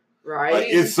Thriller. Right? Like,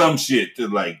 it's some shit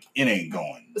that like it ain't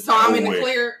going. So I'm in the nowhere.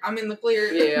 clear. I'm in the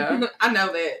clear. Yeah. I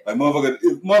know that. Like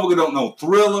if motherfucker don't know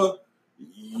Thriller,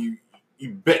 you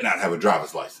bet not have a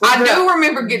driver's license. I do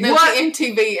remember getting up What? to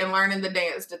MTV and learning the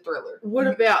dance to Thriller. What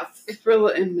about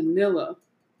Thriller in Manila?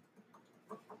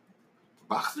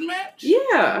 Boxing match?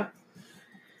 Yeah.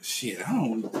 Shit, I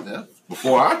don't. That's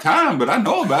before our time, but I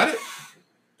know about it.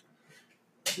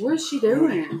 What's she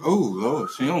doing? Oh Lord,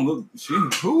 she don't look. She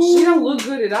She don't look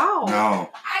good at all. No.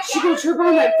 She gonna trip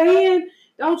on that fan.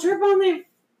 Don't trip on that.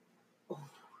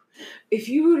 If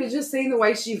you would have just seen the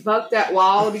way she fucked that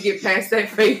wall to get past that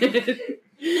fan,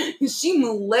 she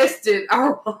molested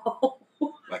our wall.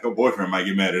 Like her boyfriend might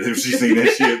get mad at her if she seen that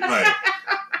shit. Like,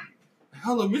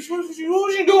 hello, bitch, what was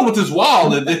she doing with this wall?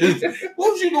 What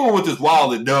was she doing with this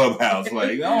wall at Dub House?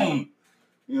 Like, I don't.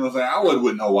 You know what I'm saying? I wasn't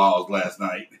with no walls last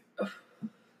night.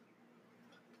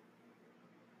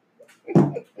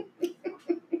 How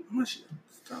much?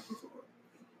 Stop it.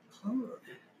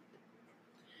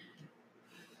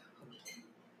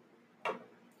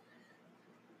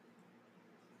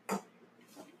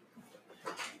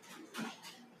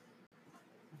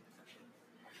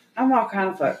 I'm all kind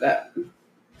of fucked up.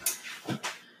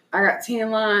 I got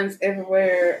 10 lines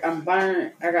everywhere. I'm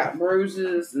burnt. I got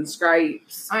bruises and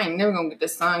scrapes. I ain't never gonna get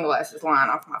this sunglasses line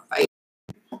off my face.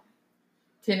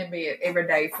 10 in bed every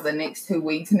day for the next 2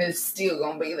 weeks, and it's still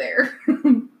gonna be there.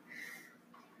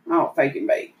 Oh, fake and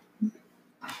bake.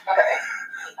 Okay.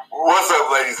 What's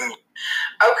up, ladies and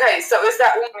Okay, so it's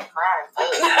that woman crying.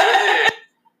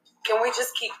 Can we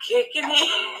just keep kicking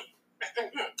it?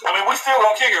 I mean, we still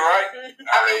gonna kick it, right?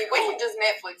 I mean, we can just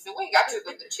Netflix it. We ain't got to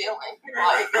do the chilling.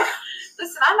 Like,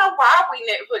 listen, I know why we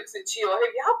Netflix and chill.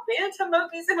 Have y'all been to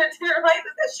movies in a dinner like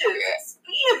that? That shit is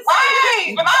expensive.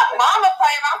 Right. But my mama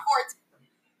paid my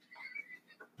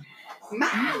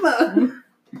Mama!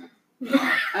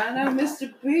 I know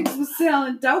Mr. Biggs was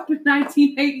selling dope in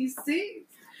 1986.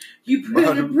 You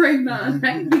better bring the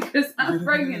name because I'm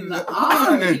bringing the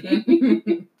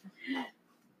army.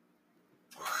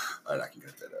 All right, I can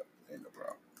cut that up. Ain't no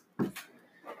problem.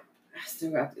 I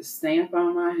still got this stamp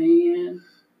on my hand.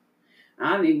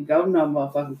 I didn't even go to no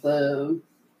motherfucking club.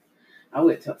 I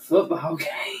went to a football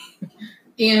game.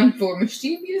 M for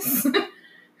mischievous.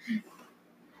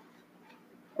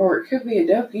 Or it could be a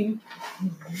ducky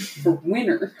for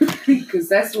winter. Because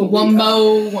that's what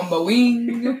Wumbo wing,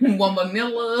 Wumbo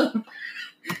vanilla,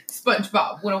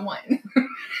 SpongeBob 101.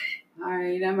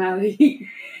 Alright, I'm out of here.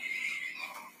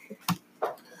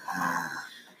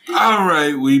 All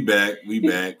right, we back.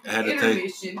 I had to take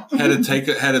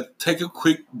Intermission. a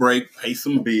quick break, pay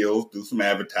some bills, do some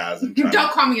advertising.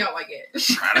 Don't call me out like that.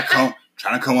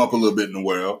 Trying to come up a little bit in the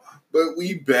world. But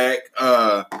we back.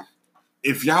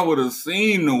 If y'all would have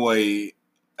seen the way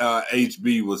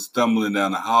HB was stumbling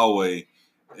down the hallway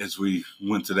as we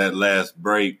went to that last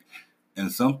break,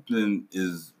 and something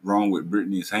is wrong with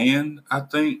Brittany's hand, I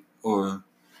think, or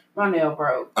My nail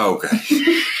broke. okay.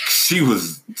 She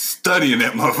was studying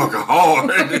that motherfucker hard.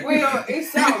 Well, it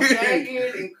sounds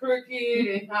jagged and crooked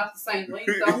and not the same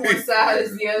length on one side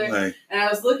as the other. Like, And I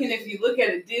was looking, if you look at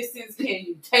a distance, can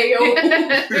you tell?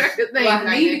 Do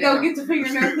I need to go get the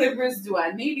fingernail clippers? Do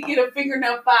I need to get a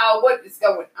fingernail file? What is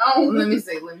going on? Let me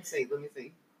see.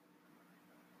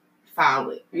 File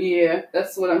it. Yeah,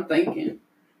 that's what I'm thinking.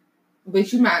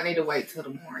 But you might need to wait till the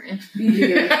morning.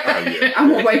 Yeah. yeah. I'm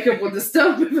going to wake up with the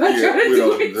stump if I Yeah, try to we do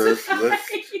don't- it let's- tonight.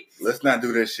 Let's not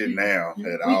do that shit now at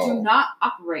We all. do not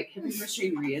operate heavy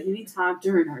machinery at any time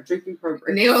during our drinking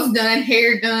program. Nails done,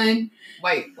 hair done.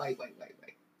 Wait.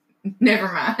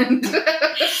 Never mind.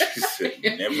 She said,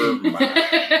 never mind.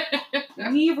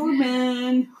 Never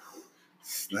mind.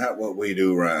 It's not what we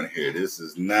do around here. This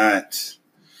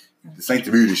ain't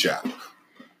the beauty shop.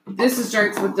 This is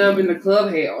Drinks with Dub in the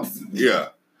clubhouse. Yeah.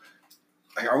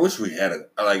 Like, I wish we had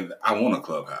I want a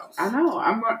clubhouse. I know.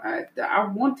 I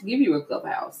want to give you a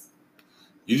clubhouse.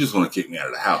 You just want to kick me out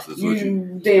of the house. That's what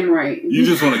you. Damn right. You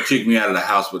just want to kick me out of the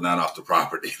house, but not off the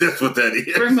property. That's what that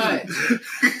is. Pretty much.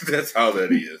 That's all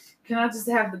that is. Can I just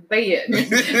have the bed?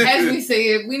 As we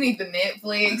said, we need the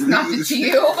Netflix, not the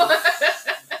chill.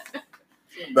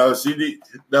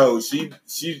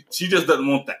 She just doesn't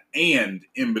want the and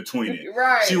in between it.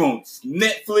 Right. She wants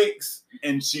Netflix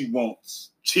and she wants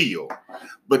chill,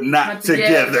 but not Not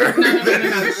together. together.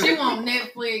 No. She want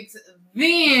Netflix,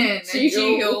 then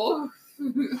chill.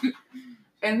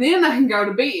 And then I can go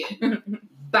to bed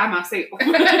by myself.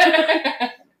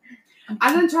 I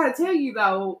didn't try to tell you,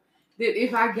 though, that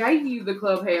if I gave you the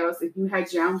clubhouse, if you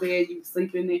had your own bed, you could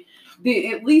sleep in it,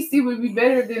 then at least it would be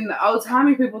better than the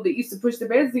old-timey people that used to push the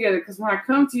beds together. Because when I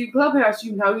come to your clubhouse,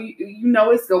 you know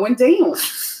it's going down.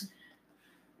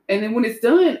 And then when it's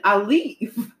done, I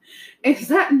leave. Is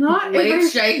that not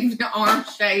Legs shaved,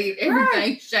 arms shaved,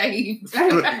 everything shaved.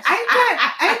 ain't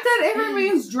that every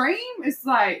man's dream? It's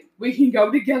like we can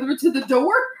go together to the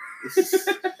door.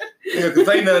 Yeah, because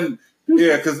ain't nothing.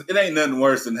 Yeah, because it ain't nothing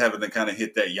worse than having to kind of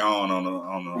hit that yawn on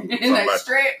And that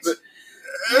stretch.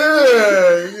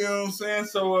 Yeah, you know what I'm saying.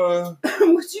 So,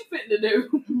 What you finna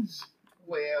do?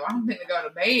 Well, I'm finna go to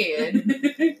bed.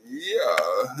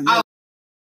 yeah.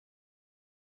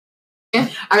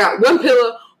 I got one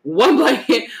pillow, one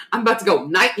blanket. I'm about to go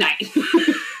night night.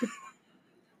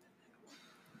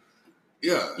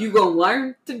 Yeah. You gonna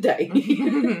learn today.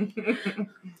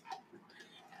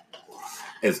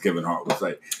 As Kevin Hart would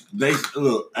say.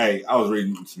 Hey, I was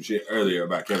reading some shit earlier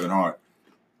about Kevin Hart.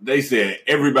 They said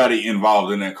everybody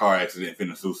involved in that car accident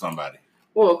finna sue somebody.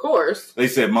 Well, of course. They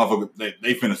said motherfucker,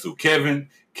 they finna sue Kevin.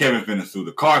 Kevin finna sue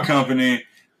the car company.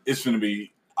 It's finna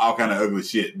be all kind of ugly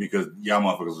shit because y'all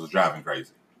motherfuckers was driving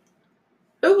crazy.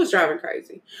 Who was driving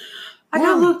crazy? Like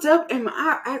I looked up and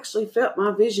I actually felt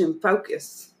my vision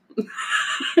focus.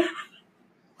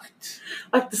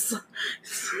 Like the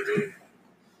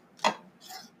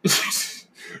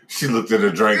She looked at her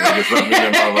drink and something in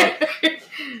that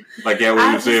motherfucker. Like that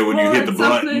what you said when you hit the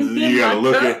blunt, you gotta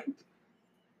look at.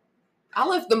 I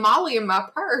left the Molly in my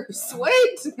purse.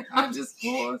 Sweet. I just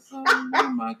poured something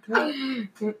in my cup.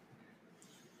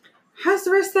 How's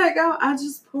the rest of that go? I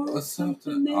just poured Or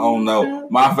something. something. in I don't my know.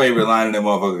 cup. My favorite line in that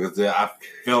motherfucker is that I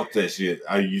felt that shit.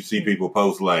 You see people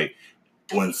post like,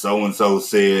 when so-and-so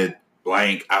said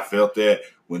blank, I felt that.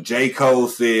 When J. Cole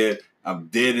said, I'm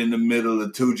dead in the middle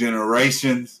of 2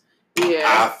 generations, Yeah,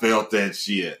 I felt that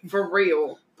shit. for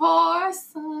real. Pour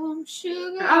some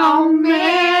sugar On on me.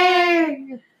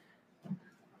 me.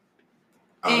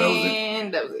 Oh, that was it.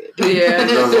 And that was it. Yeah.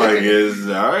 I was like, it's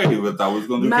all right. But I thought we was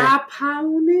going to do My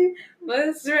pony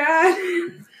was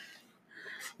riding.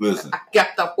 Listen, I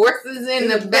got the horses in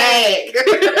the bag.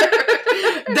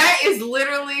 That is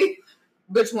literally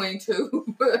between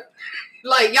two.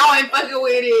 Like, y'all ain't fucking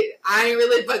with it. I ain't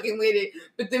really fucking with it.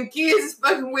 But them kids is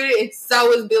fucking with it, and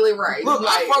so is Billy Ray. look,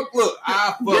 like, I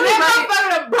Billy fuck. Ray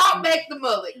fucking brought back the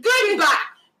mullet. Goodbye.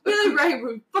 Billy Ray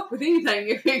would fuck with anything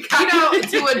if it You got know,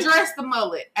 to address the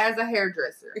mullet as a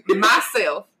hairdresser,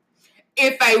 myself,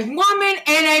 if a woman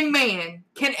and a man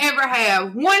can ever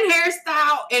have one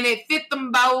hairstyle and it fit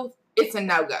them both, it's a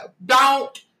no-go.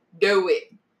 Don't do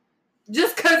it.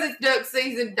 Just because it's duck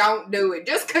season, don't do it.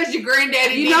 Just because your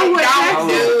granddaddy You did know it, what, don't Jackson?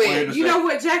 do Wait it. a You know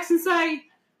what Jackson say?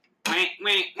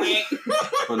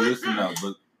 But listen up,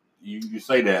 but you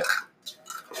say that.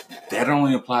 That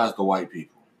only applies to white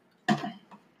people.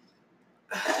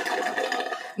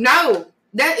 No,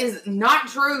 that is not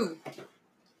true.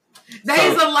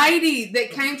 There's a lady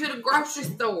that came to the grocery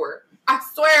store. I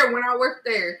swear, when I worked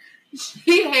there,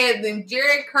 she had them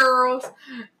Jerry curls,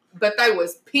 but they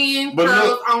was pin But curls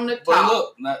look- on the But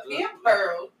top.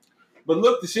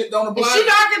 look, the shit don't Is apply. she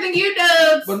darker than you,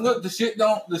 Dubs? But look, the shit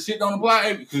don't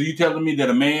apply because you telling me that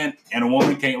a man and a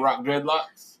woman can't rock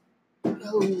dreadlocks?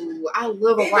 Ooh, I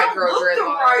love a It white don't girl look the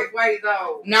dreadlock. right way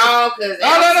though. No, because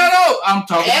No. I'm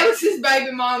talking. Alex's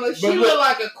baby mama, she But look- looked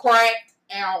like a cracked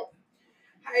out.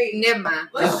 Hey, Never mind.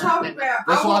 let's talk about.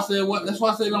 That's why I said what. That's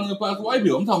why I said it only applies to white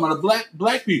people. I'm talking about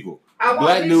black people. I won't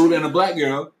Black mention- dude and a black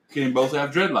girl can both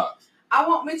have dreadlocks. I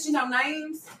won't mention no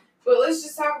names, but let's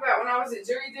just talk about when I was at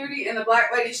jury duty and the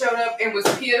black lady showed up and was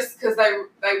pissed because they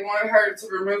wanted her to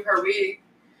remove her wig.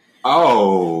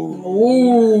 Oh.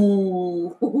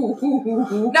 Ooh.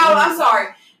 No, I'm sorry.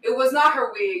 It was not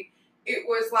her wig. It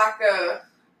was like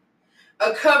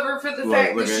a cover for the Look,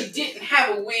 fact look that at- she didn't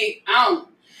have a wig on.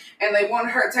 And they wanted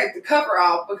her to take the cover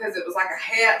off because it was like a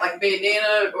hat, like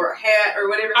bandana or a hat or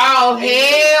whatever. Oh, And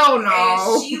hell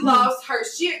no. And she lost her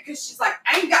shit because she's like,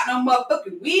 I ain't got no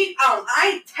motherfucking wig on.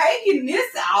 I ain't taking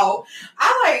this off.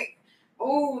 I like,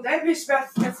 oh, that bitch about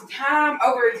to spend some time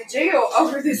over at the jail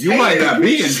over this. You might not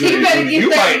be in She jury. better duty. get You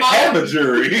that might have mom. a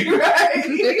jury. Right.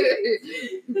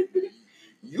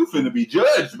 You finna be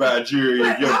judged by a jury But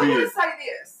if I your want beard. to say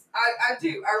this. I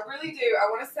do. I really do. I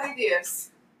want to say this.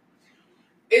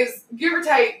 Is give or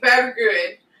take, bad or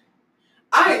good,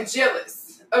 I am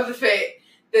jealous of the fact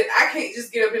that I can't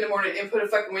just get up in the morning and put a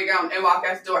fucking wig on and walk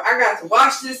out the door. I got to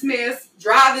wash this mess,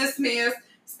 dry this mess,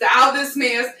 style this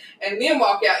mess, and then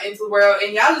walk out into the world.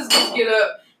 And y'all just get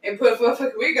up and put a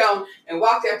fucking wig on and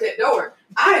walk out that door.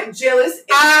 I am jealous.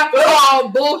 I call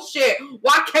bullshit.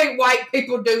 Why can't white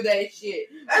people do that shit?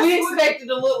 We expect it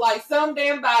to look like some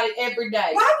damn body every day.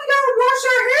 Why we gotta wash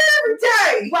our hair every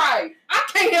day? Right. I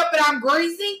can't help it. I'm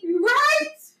greasy.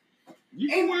 Right? You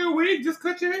can wear a wig, just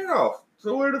cut your hair off.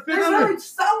 So where to fit There's under? only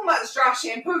so much dry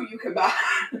shampoo you can buy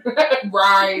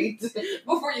Right.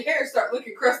 before your hair start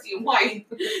looking crusty and white.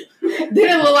 Then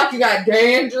it look like you got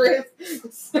dandruff.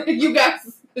 You got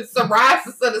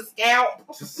psoriasis of the scalp.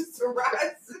 It's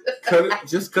right.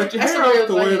 Just cut your That's hair a real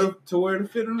off to where to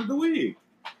fit under the wig.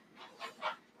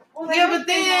 Well, Yeah, but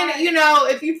then, you know,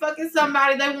 if you fucking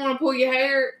somebody, they want to pull your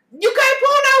hair, you can't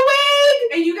pull no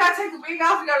wig. and you gotta take the wig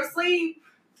off and go to sleep.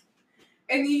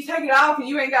 And then you take it off and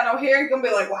you ain't got no hair. You're gonna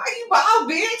be like, why are you bald,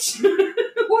 bitch?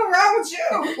 What's wrong with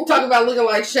you? Talk about looking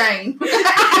like Shane.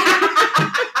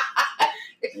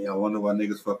 Yeah, I wonder why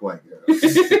niggas fuck white girls.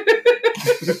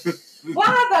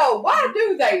 Why though? Why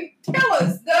do they? Tell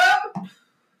us, Dub.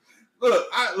 Look,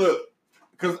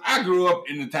 because I grew up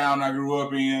in the town I grew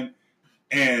up in,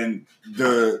 and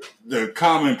the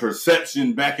common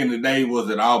perception back in the day was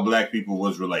that all black people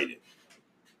was related.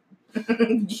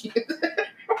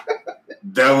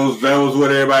 That was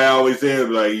what everybody always said.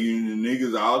 Like, you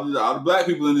niggas, all the black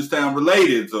people in this town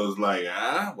related. So it's like,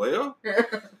 well.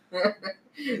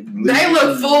 They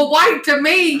look full white to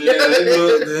me. Yeah, they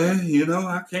look, you know,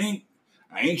 I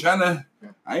ain't trying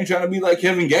to be like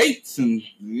Kevin Gates and,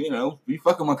 you know, be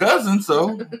fucking my cousin.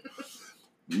 So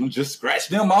just scratch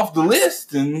them off the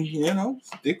list and, you know,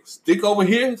 stick over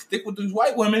here, stick with these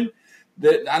white women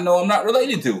that I know I'm not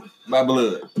related to by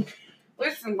blood.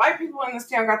 Listen, white people in this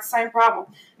town got the same problem.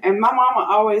 And my mama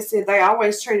always said they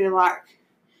always treated like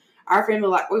our family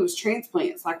like we was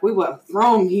transplants, like we wasn't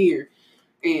from here.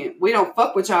 And we don't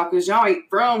fuck with y'all because y'all ain't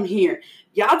from here.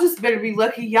 Y'all just better be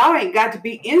lucky y'all ain't got to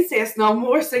be incest no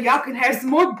more so y'all can have some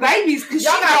more babies. Cause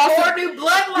Y'all got also 4 new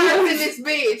bloodlines in this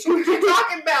bitch. What you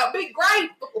talking about? Be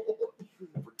grateful.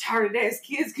 retarded ass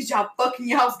kids because y'all fucking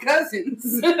y'all's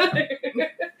cousins.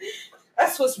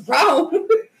 That's what's wrong.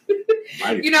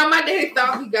 You know, my daddy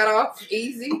thought he got off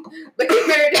easy, but he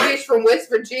married a bitch from West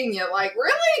Virginia. Like,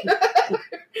 really?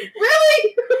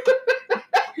 Really?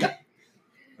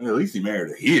 Well, at least he married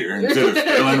her here instead of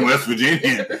still in West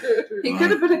Virginia. He could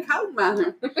have been a coal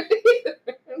miner. Her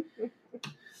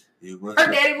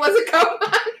daddy was a coal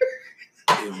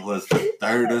miner. It was the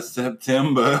 3rd of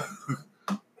September.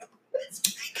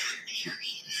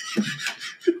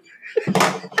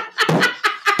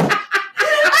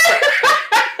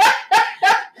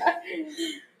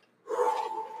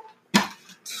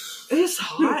 It's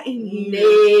hot in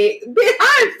here.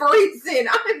 I'm freezing.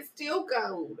 I'm still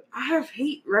cold. I have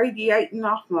heat radiating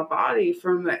off my body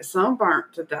from that sunburn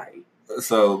today.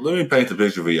 So let me paint the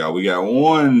picture for y'all. We got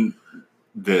one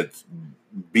that's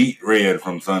beet red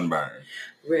from sunburn.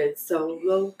 Red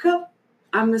Solo Cup.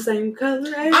 I'm the same color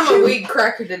as I'm you. a weed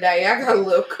cracker today. I got a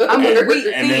little cold. I'm a wheat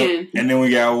And thin. then we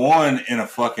got one in a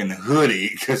fucking hoodie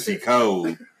because she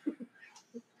cold.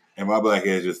 And my black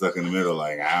ass just stuck in the middle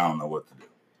like, I don't know what to do.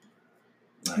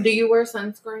 Like, Do you wear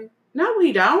sunscreen? No,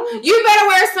 we don't. You better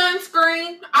wear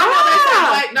sunscreen. I know they say Ah.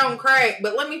 black don't crack,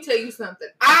 but let me tell you something.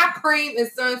 Eye cream and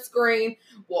sunscreen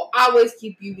will always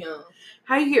keep you young.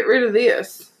 How you get rid of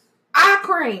this? Eye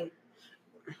cream.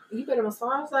 You better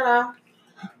massage that out.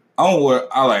 I don't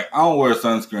wear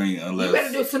sunscreen unless You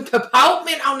better do some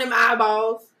deportment on them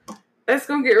eyeballs. That's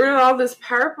gonna get rid of all this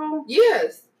purple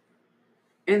Yes.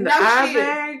 in the No eye shit.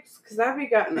 bags. Cause I be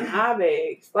got in the eye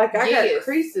bags. Like I got Yes.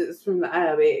 creases from the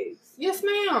eye bags. Yes,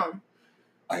 ma'am.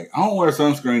 I don't wear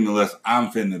sunscreen unless I'm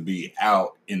finna be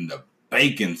out in the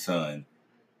baking sun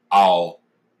all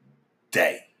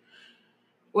day.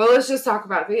 Well, let's just talk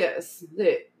about this.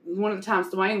 That one of the times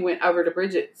Dwayne went over to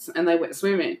Bridget's and they went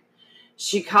swimming,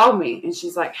 she called me and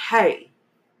she's like, "Hey,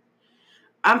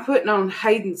 I'm putting on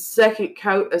Hayden's second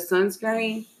coat of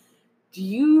sunscreen. Do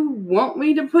you want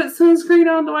me to put sunscreen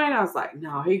on, Dwayne?" I was like,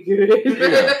 "No, he good."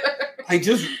 Yeah. Like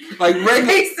just like regular.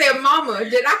 He said, "Mama,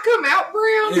 did I come out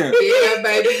brown?" Yeah. Yeah,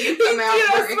 baby, you come out I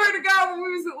brown. swear to God, when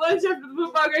we was at lunch after the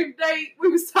football game today, we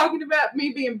was talking about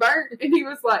me being burnt, and he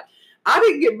was like, "I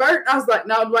didn't get burnt." I was like,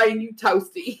 "No, Dwayne, you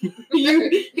toasty."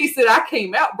 He said, "I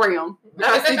came out brown."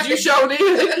 I said, "You sure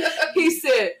did." He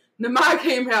said, "No, mine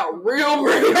came out real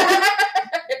brown."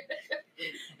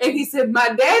 And he said, "My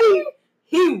daddy,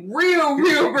 he real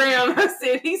brown." I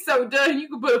said, "He's so done, you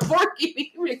can put a fork in him."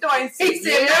 And Dwayne said, He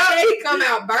said, "Yeah." "No, he come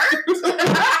out burnt."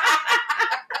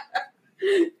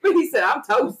 But he said, "I'm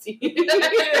toasty."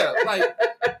 Yeah,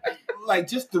 like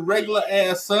just the regular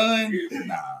ass sun.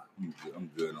 Nah,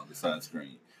 I'm good on the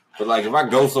sunscreen. But like if I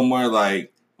go somewhere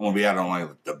like I'm gonna be out on like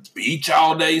the beach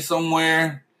all day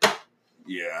somewhere,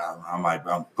 yeah,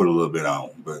 I'll put a little bit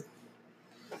on. But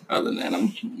other than that,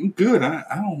 I'm good. I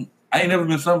ain't never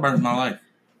been sunburned in my life.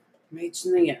 Mage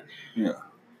in the end. Yeah,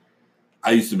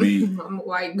 I used to be. I'm a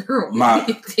white girl My-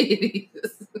 with titties.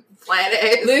 Flat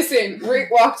ass. Listen,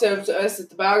 Rick walked up to us at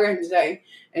the ball game today,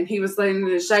 and he was laying in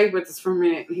the shade with us for a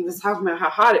minute, and he was talking about how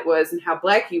hot it was and how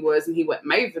black he was, and he wasn't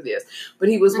made for this. But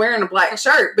he was wearing a black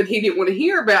shirt, but he didn't want to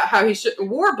hear about how he shouldn't have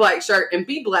wore a black shirt and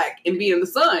be black and be in the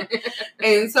sun.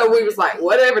 And so we was like,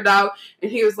 "Whatever, dog."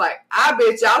 And he was like, "I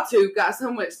bet y'all two got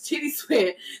so much titty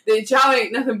sweat that y'all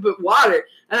ain't nothing but water."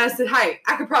 And I said, "Hey,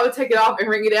 I could probably take it off and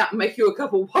wring it out and make you a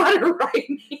cup of water right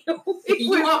now."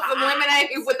 You want some lemonade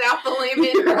without the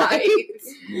lemon, right?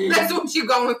 That's what you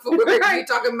going for. Right. You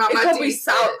talking about It's my gonna be teeth?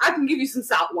 salt. I can give you some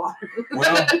salt water.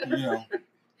 Well, you know,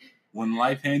 when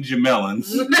life hands you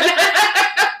melons.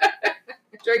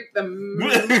 Drink them.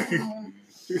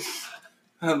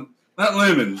 Not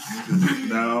lemons.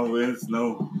 No, it's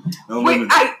no Wait,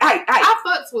 lemons. I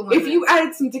fucks with lemon. if you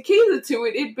add some tequila to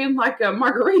it, it'd been like a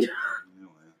margarita.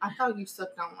 I thought you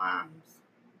sucked on limes.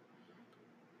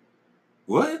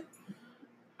 What?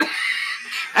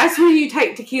 That's when you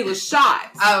take tequila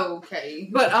shots. Okay.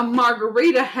 But a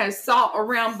margarita has salt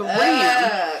around the rim.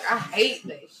 I hate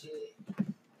that shit.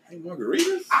 Hey,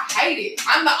 margaritas? I hate it.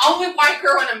 I'm the only white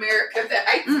girl in America that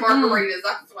hates Mm-mm. margaritas,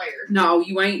 I swear. No,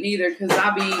 you ain't neither, because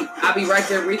I be right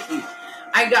there with you.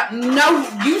 I got no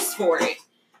use for it.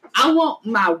 I want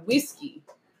my whiskey.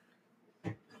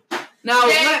 No,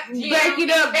 back it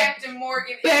up. Captain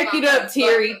Morgan. Back it up,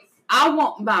 Terry. I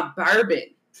want my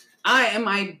bourbon. I am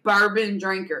a bourbon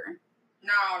drinker.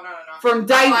 No. From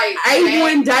I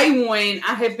like day one,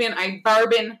 I have been a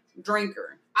bourbon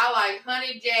drinker. I like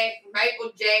honey jack,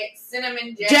 maple jack,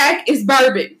 cinnamon jack. Jack is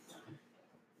bourbon.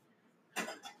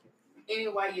 Any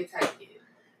way you take it.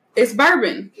 It's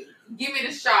bourbon. Give me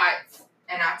the shots,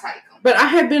 and I take them. But I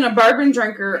have been a bourbon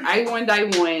drinker A1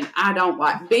 day one. I don't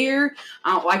like beer.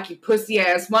 I don't like your pussy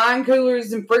ass wine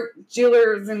coolers and fruit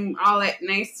chillers and all that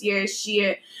nasty ass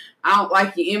shit. I don't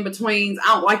like your in betweens.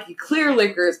 I don't like your clear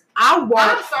liquors. I I'm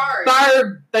want sorry,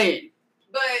 bourbon.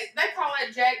 but they call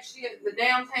that jack shit the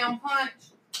downtown punch.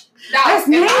 Dog, That's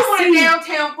if I want a nasty.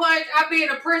 downtown punch, I'd be in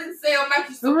a prison cell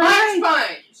making some Right.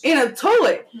 punch. In a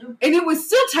toilet. And it would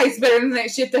still taste better than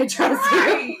that shit they try to sell.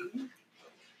 Right.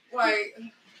 Like,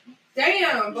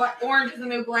 damn, Orange is the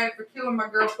New Black for killing my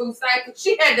girl Pusey.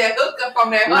 She had that hookup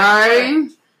on that Right?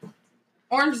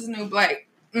 Orange is the New Black.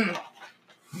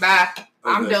 Bye.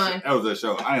 I'm done. That was that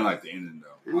show. I didn't like the ending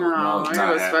though. No, I was it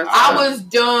not was happy. fucked I up. was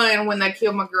done when they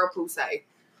killed my girl Pusey.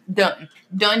 Done.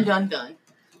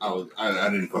 I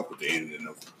didn't fuck with the ending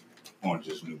of Orange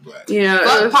is the New Black. Yeah.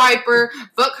 Fuck Piper.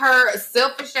 Fuck her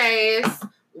selfish ass,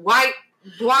 white,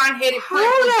 blonde-headed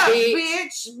Hold up, bitch.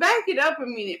 bitch. Back it up a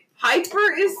minute.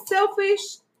 Piper is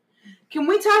selfish. Can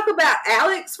we talk about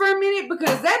Alex for a minute?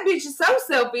 Because that bitch is so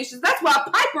selfish. That's why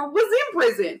Piper was in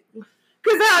prison.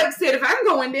 Because Alex said, if I'm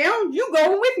going down, you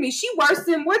going with me. She worse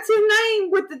than, what's his name?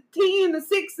 With the T and the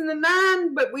 6 and the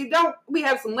 9. But we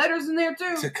have some letters in there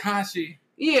too. Takashi.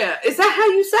 Yeah. Is that how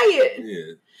you say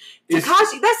it? Yeah.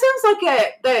 Takashi. That sounds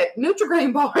like that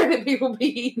Nutri-Grain bar that people be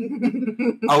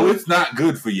eating. Oh, it's not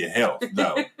good for your health,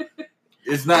 though.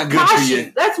 It's not good for you.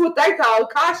 Kashi. That's what they call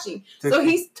Kashi. So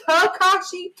he's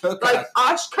Takashi, like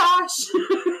Oshkosh.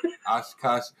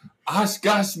 Oshkosh,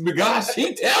 Bagosh,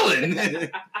 he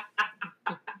telling.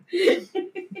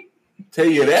 Tell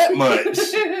you that much.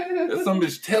 That some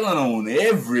bitch telling on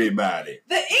everybody.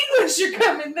 The English are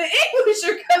coming. The English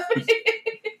are coming.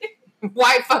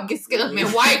 White fuck is coming.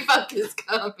 White fuck is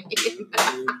coming.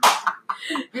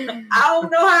 I don't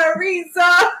know how to read,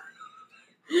 so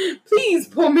please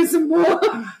pour me some more.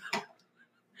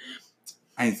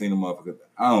 I ain't seen a motherfucker.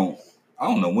 I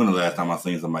don't know when the last time I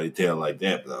seen somebody tell like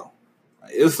that though.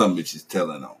 Like, it's some bitches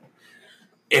telling on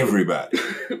everybody.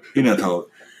 He done told.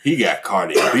 He got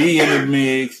Cardi B in the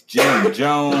mix, Jim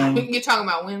Jones. You're talking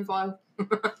about Winslow? Did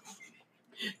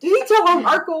he tell on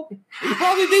Urkel? He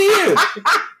probably did.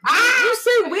 You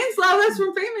said Winslow. That's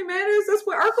from Family Matters. That's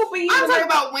what Urkel be. I'm talking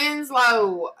about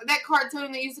Winslow. That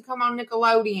cartoon that used to come on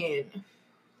Nickelodeon.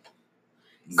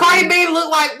 Cardi B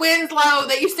looked like Winslow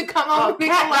that used to come on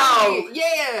Nickelodeon.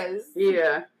 Yes.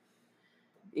 Yeah.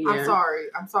 I'm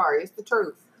sorry. It's the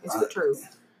truth. It's the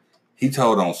truth. He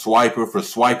told on Swiper for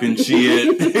swiping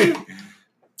shit.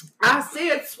 I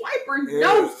said swiper,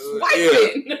 no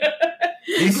swiping.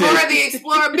 He Dora said, the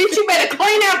Explorer, bitch, you better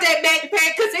clean out that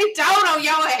backpack because he told on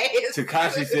your ass.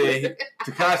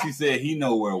 Takashi said he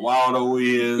know where Waldo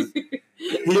is.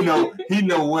 He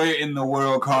know where in the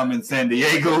world Carmen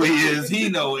Sandiego is. He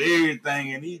know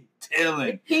everything, and he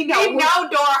telling. He know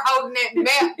Dora holding that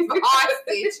map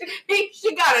hostage.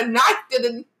 She got a knife to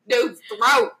the dude's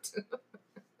throat.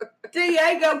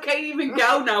 Diego can't even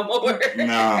go no more.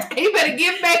 No. He better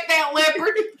give back that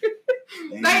leopard.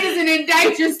 That is an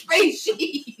endangered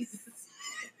species.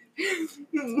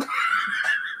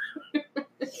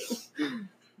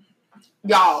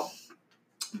 Y'all,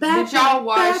 did y'all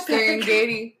watch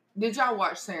Serengeti? Did y'all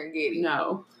watch Serengeti?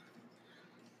 No.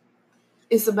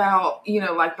 It's about,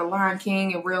 like the Lion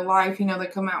King in real life. They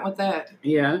come out with that.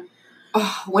 Yeah.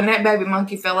 Oh, when that baby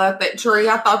monkey fell out that tree,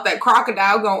 I thought that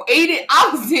crocodile gonna eat it. I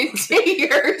was in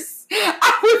tears.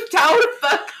 I was told to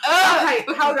fuck up. Okay,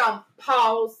 hold on.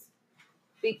 Pause.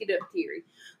 Speak it up, Terry.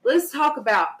 Let's talk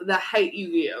about The Hate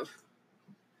U Give.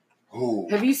 Ooh.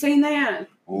 Have you seen that?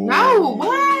 Ooh. No,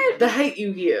 what? The Hate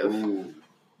U Give. Ooh.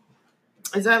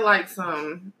 Is that like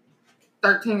some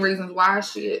 13 Reasons Why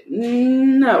shit?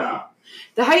 No.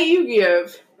 The Hate U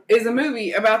Give is a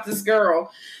movie about this girl.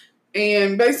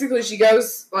 And basically she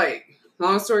goes,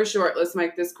 long story short, let's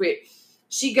make this quick.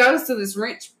 She goes to this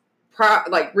rich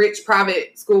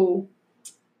private school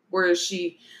where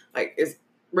she, is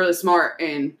really smart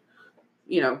and,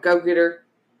 go-getter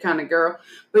kind of girl.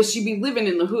 But she be living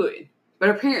in the hood. But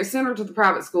her parents sent her to the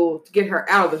private school to get her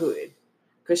out of the hood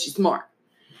because she's smart.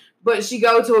 But she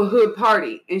go to a hood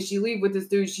party and she leave with this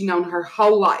dude she known her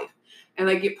whole life. And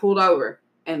they get pulled over.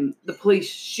 And the police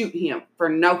shoot him for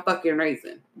no fucking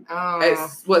reason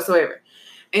whatsoever.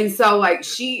 And so,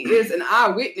 she is an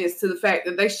eyewitness to the fact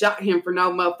that they shot him for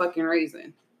no motherfucking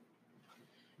reason.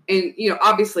 And,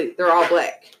 obviously, they're all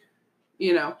black.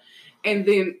 you know. And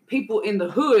then people in the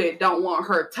hood don't want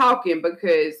her talking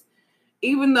because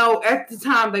even though at the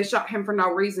time they shot him for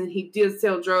no reason, he did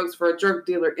sell drugs for a drug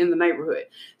dealer in the neighborhood.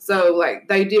 So, like,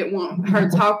 they didn't want her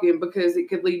talking because it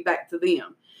could lead back to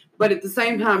them. But at the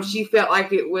same time, she felt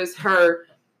like it was her,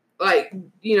 like,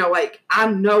 you know, like, I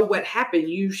know what happened.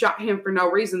 You shot him for no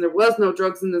reason. There was no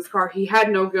drugs in this car. He had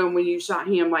no gun when you shot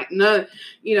him. Like, no,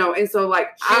 you know, and so, like,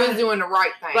 She was doing the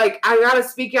right thing. Like, I got to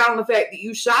speak out on the fact that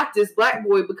you shot this black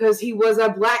boy because he was a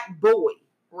black boy.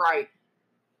 Right.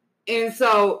 And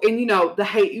so, and you know, the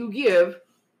hate you give,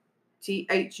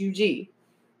 THUG,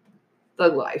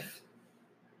 thug life.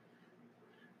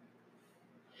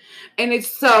 And it's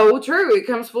so true. It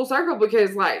comes full circle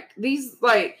because, like, these,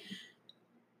 like,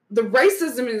 the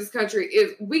racism in this country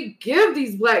is we give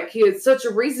these black kids such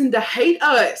a reason to hate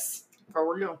us.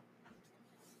 For real.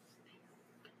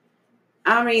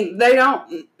 I mean, they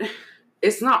don't,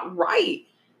 it's not right.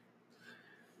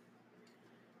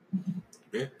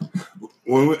 Yeah.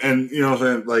 And you know what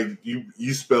I'm saying? Like,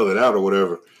 you spelled it out or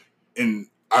whatever. And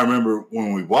I remember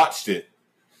when we watched it,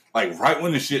 like, right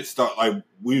when the shit started, like,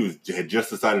 had just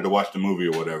decided to watch the movie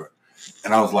or whatever.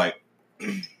 And I was like,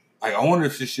 I wonder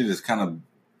if this shit is kind of,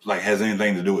 like, has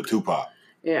anything to do with Tupac.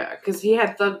 Yeah, because he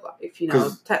had thug life, you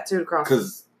know, tattooed across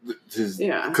his.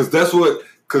 Yeah. Because that's what,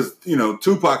 because, you know,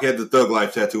 Tupac had the thug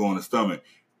life tattoo on his stomach.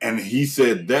 And he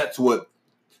said that's what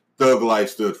thug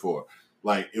life stood for.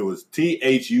 Like, it was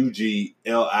THUGLIFE.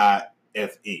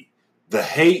 The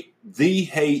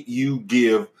hate you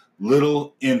give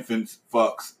little infants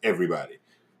fucks everybody.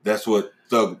 That's what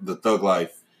the thug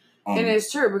life. And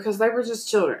it's true because they were just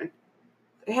children.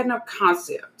 They had no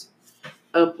concept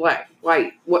of black,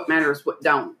 white, what matters, what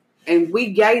don't. And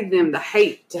we gave them the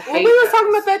hate to hate. We was talking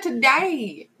about that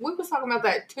today. We was talking about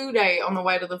that today on the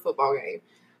way to the football game.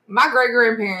 My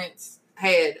great-grandparents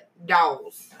had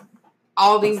dolls.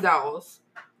 All these dolls.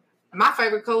 My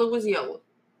favorite color was yellow.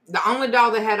 The only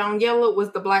doll that had on yellow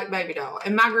was the black baby doll.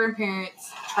 And my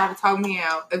grandparents tried to talk me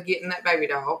out of getting that baby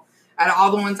doll out of all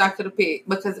the ones I could have picked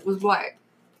because it was black.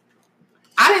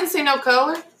 I didn't see no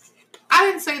color. I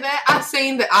didn't see that. I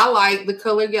seen that I liked the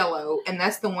color yellow, and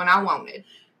that's the one I wanted.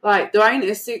 Like, Dwayne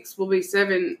is 6, will be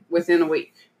 7 within a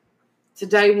week.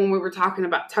 Today, when we were talking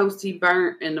about toasty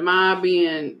burnt and the my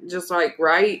being just like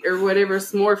right or whatever,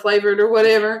 s'more flavored or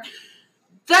whatever,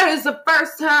 that is the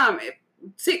first time at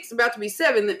 6, about to be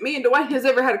 7, that me and Dwayne has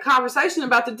ever had a conversation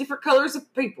about the different colors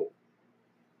of people.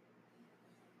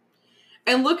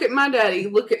 And look at my daddy,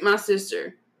 look at my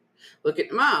sister, look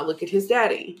at look at his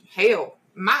daddy. Hell,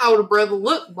 my older brother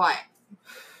looked black.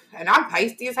 And I'm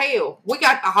pasty as hell. We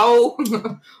got the whole,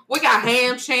 we got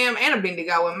ham, sham, and a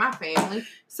Bendigo in my family.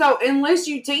 So unless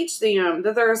you teach them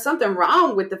that there is something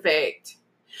wrong with the fact.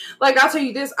 Like, I'll tell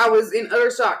you this, I was in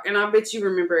utter shock, and I bet you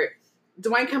remember it.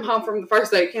 Dwayne come home from the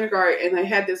first day of kindergarten, and they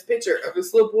had this picture of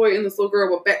this little boy and this little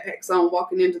girl with backpacks on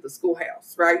walking into the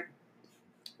schoolhouse, right?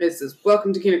 It says,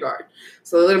 welcome to kindergarten.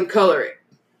 So they let him color it.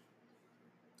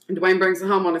 And Dwayne brings it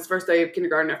home on his first day of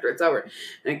kindergarten after it's over.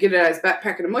 And I get it out of his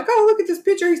backpack, and I'm like, oh, look at this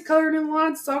picture. He's coloring in the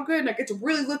lines. It's all good. And I get to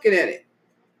really looking at it.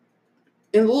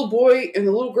 And the little boy and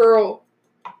the little girl,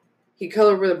 he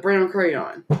colored with a brown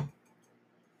crayon. All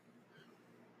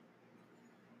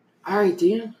right,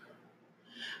 then.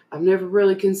 I've never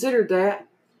really considered that.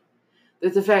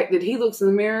 That the fact that he looks in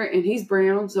the mirror and he's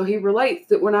brown, so he relates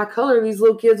that when I color these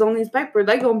little kids on these paper,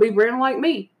 they going to be brown like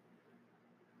me.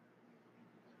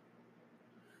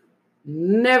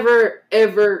 Never,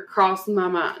 ever crossed my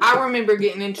mind. I remember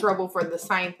getting in trouble for the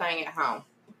same thing at home.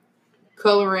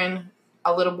 Coloring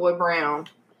a little boy brown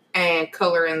and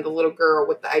coloring the little girl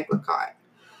with the apricot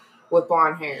with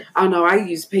blonde hair. Oh, no, I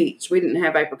used peach. We didn't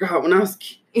have apricot when I was a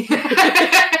kid.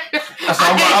 I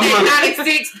had a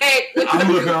 6-pack with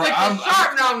I'm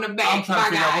sharpener on the back. I'm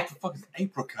trying to figure out what the fuck is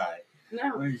apricot.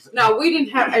 No, we didn't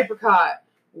have apricot.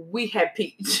 We had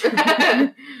peach. I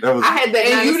had that,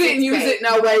 and you didn't use it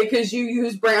no way because you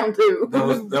used brown too. That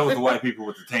was the white people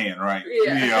with the tan, right?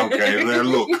 Yeah. Okay. They're a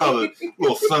little colored,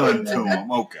 little sun to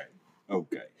them.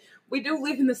 Okay. We do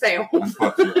live in the South.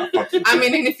 I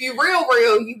mean, and if you're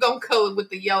real, you gonna color with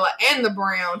the yellow and the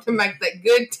brown to make that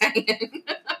good tan.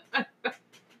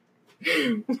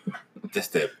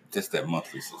 Just that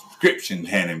monthly subscription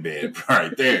hand in bed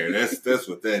right there. That's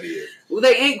what that is. Well,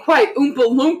 they ain't quite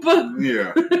Oompa Loompa.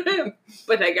 Yeah.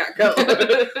 But they got color.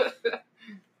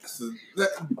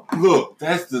 Look,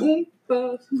 that's the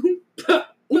Oompa Loompa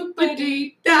Loompa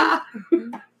Dee Da.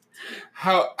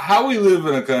 How we live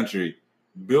in a country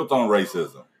built on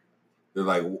racism. They're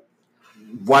like,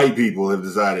 white people have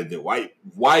decided that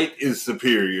white is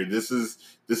superior. This is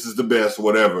the best,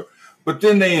 whatever. But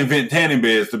then they invent tanning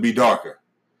beds to be darker.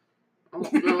 Oh,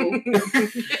 no.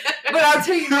 But I'll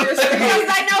tell you this. Because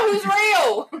they know who's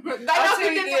real. They know I'll who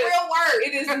tell you did the this. real work.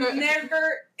 It is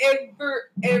never, ever,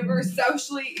 ever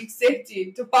socially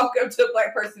accepted to walk up to a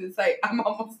black person and say, I'm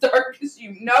almost dark, because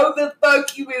you know the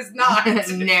fuck you is not.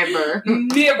 Never.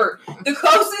 Never. The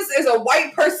closest as a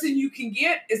white person you can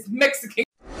get is Mexican.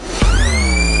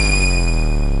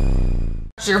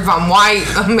 Sure, if I'm white,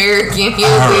 American,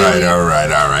 hillbilly. All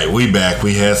right. We back.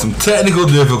 We had some technical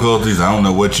difficulties. I don't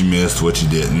know what you missed, what you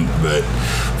didn't, but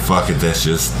fuck it. That's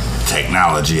just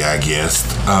technology, I guess.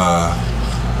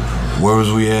 Where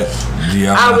was we at?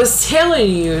 I was telling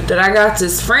you that I got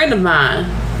this friend of mine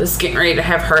that's getting ready to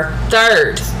have her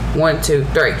third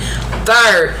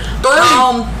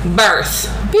home birth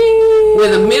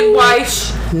with a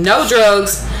midwife, no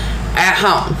drugs, at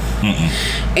home.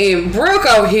 And Brooke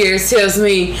over here tells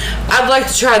me I'd like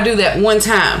to try to do that one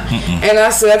time. And I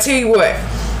said, I tell you what,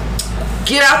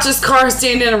 get out this car and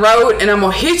stand in the road, and I'm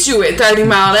gonna hit you at 30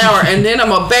 miles an hour, and then I'm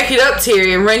gonna back it up,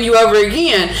 Terry, and run you over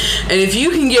again. And if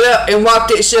you can get up and walk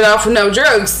that shit off with no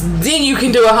drugs, then you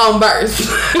can do a home birth.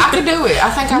 I can do it.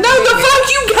 I think I can No, do the it. fuck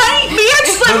you can't,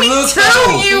 bitch. Let me tell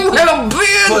you how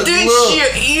bad this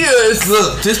shit is.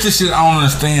 Look, this the shit I don't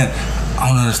understand. I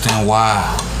don't understand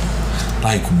why.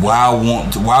 Like, why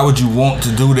would you want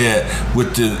to do that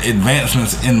with the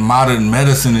advancements in modern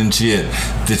medicine and shit,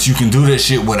 that you can do that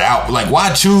shit without, like,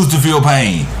 why choose to feel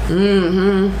pain?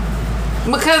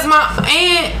 Because my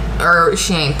aunt, or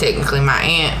she ain't technically my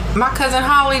aunt, my cousin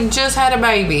Holly just had a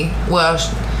baby. Well,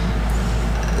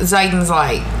 Zayden's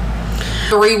like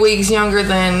 3 weeks younger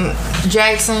than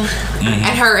Jackson,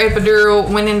 and her epidural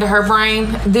went into her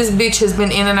brain. This bitch has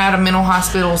been in and out of mental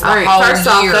hospitals the whole first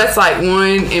off, year. that's like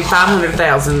 1 in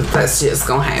 500,000. That's just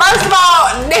gonna happen. First of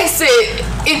all, that's it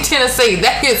in Tennessee.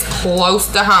 That is close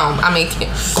to home. I mean,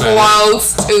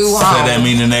 close to home. So that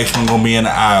mean the next one gonna be in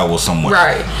Iowa somewhere.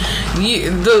 Right.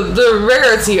 The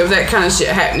rarity of that kind of shit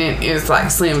happening is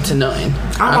like slim to none.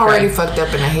 I'm already fucked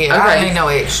up in the head. I ain't no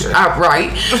extra.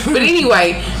 Right. But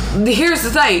anyway, here's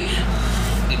the thing.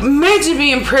 Imagine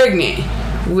being pregnant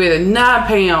with a 9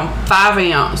 pound, 5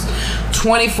 ounce,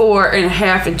 24 and a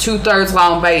half and 2/3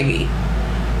 long baby.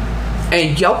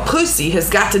 And your pussy has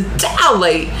got to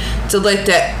dilate to let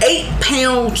that 8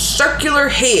 pound circular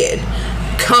head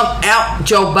come out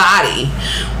your body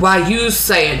while you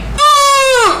saying,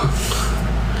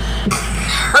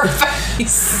 Her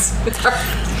face.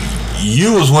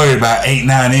 You was worried about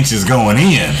 8-9 inches going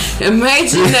in.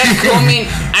 Imagine that coming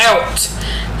out.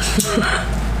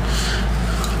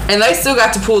 And they still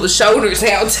got to pull the shoulders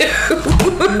out too.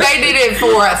 They did it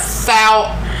for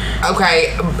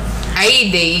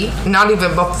AD, not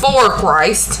even before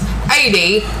Christ. AD,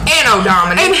 Anno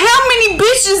Domini. And how many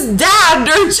bitches died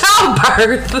during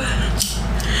childbirth?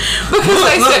 Because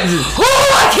they said,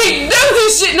 I can't do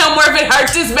this shit no more. If it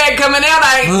hurts this bad coming out,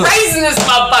 I ain't raising this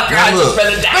motherfucker. I just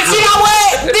rather die. But you know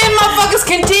what? Them motherfuckers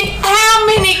continue. How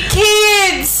many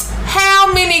kids?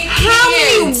 How many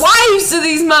wives do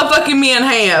these motherfucking men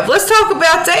have? Let's talk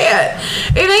about that.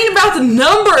 It ain't about the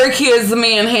number of kids the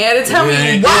man had. It's how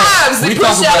many wives they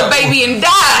push out a baby and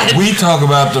died. We talk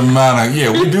about the amount of,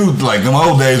 we do, like them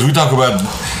old days, we talk about,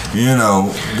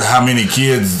 how many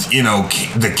kids,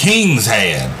 the kings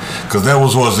had. Because that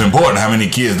was what's important, how many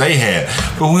kids they had.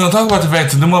 But we don't talk about the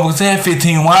fact that the motherfuckers had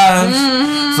 15 wives.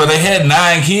 So they had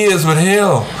 9 kids, but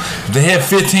hell, if they had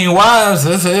 15 wives,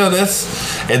 that's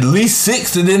at least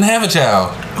 6 that didn't have a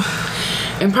child.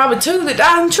 And probably 2 that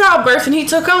died in childbirth, and he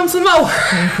took on some more.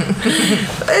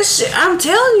 That shit, I'm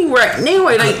telling you right now,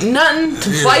 it ain't nothing to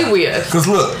play with. Because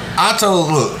look,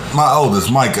 my oldest,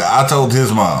 Micah, I told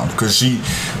his mom, because she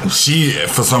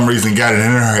for some reason got it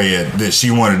in her head that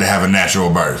she wanted to have a natural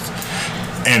birth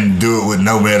and do it with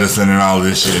no medicine and all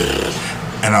this shit.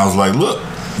 And I was like, look,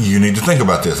 you need to think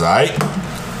about this, all right?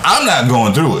 I'm not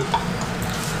going through it.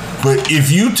 But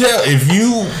if you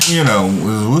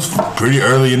it was pretty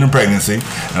early in the pregnancy,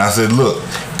 and I said, look,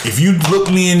 if you look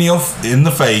me in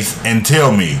the face and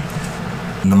tell me,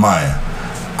 Namaya,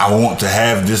 I want to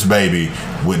have this baby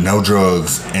with no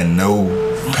drugs and no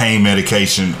pain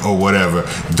medication or whatever,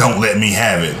 don't let me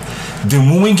have it.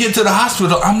 Then when we get to the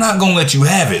hospital, I'm not gonna let you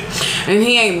have it. And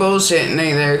he ain't bullshitting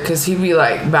either, because he be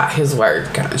like about his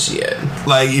word kind of shit.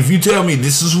 Like, if you tell me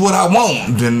this is what I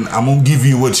want, then I'm gonna give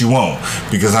you what you want,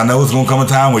 because I know it's gonna come a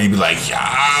time where you be like,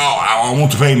 I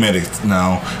want the pain medics.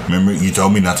 No, remember you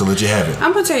told me not to let you have it.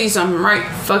 I'm gonna tell you something right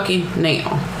fucking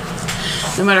now.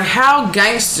 No matter how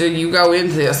gangster you go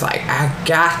into this, like, I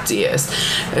got this.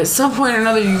 At some point or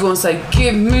another, you're going to say,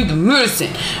 give me the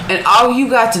medicine. And all you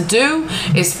got to do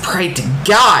is pray to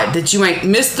God that you ain't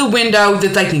missed the window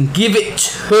that they can give it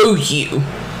to you.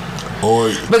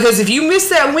 Or because if you miss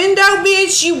that window,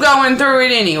 bitch, you going through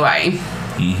it anyway.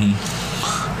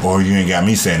 Mm-hmm. Or you ain't got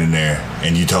me standing there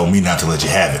and you told me not to let you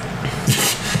have it.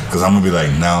 Because I'm going to be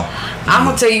like, no. I'm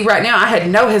going to tell you right now, I had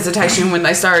no hesitation when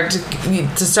they started to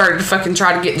fucking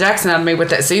try to get Jackson out of me with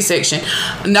that C-section.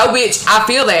 No, bitch, I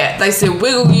feel that. They said,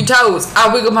 wiggle your toes.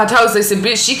 I wiggle my toes. They said,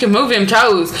 bitch, she can move them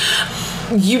toes.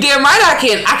 You damn right I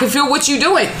can. I can feel what you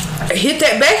doing. Hit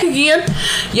that back again.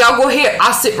 Y'all go ahead.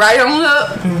 I'll sit right on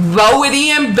up, roll it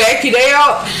in, back it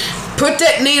out, put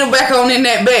that needle back on in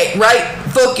that back right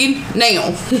fucking now.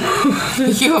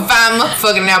 You a fine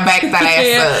motherfucker now. Back that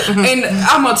ass up. And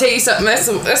I'm gonna tell you something.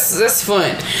 That's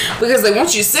fun because they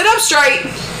want you to sit up straight,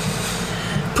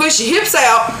 push your hips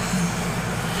out,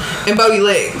 and bow your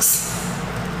legs.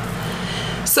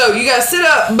 So you gotta sit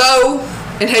up, bow,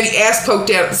 and have your ass poked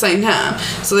out at the same time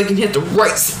so they can hit the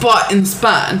right spot in the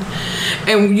spine.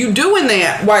 And you doing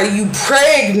that while you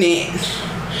pregnant,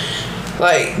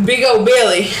 like big old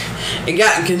belly and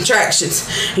got contractions,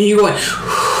 and you going,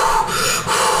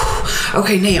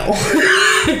 okay, now.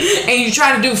 And you're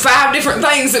trying to do 5 different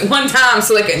things at one time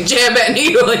so they can jab that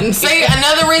needle and see.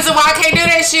 Another reason why I can't do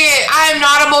that shit. I am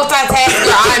not a multitasker.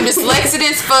 I am dyslexic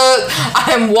as fuck.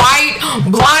 I am white,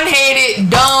 blonde-headed,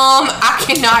 dumb. I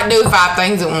cannot do 5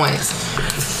 things at once.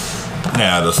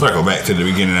 Now, to circle back to the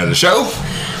beginning of the show,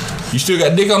 you still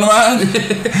got dick on the mind?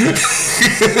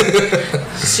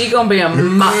 She gonna be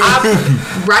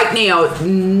right now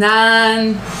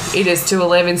 9. It is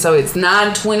 2:11, so it's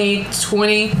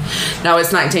 9:20. No,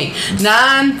 it's 19.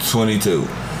 9:22.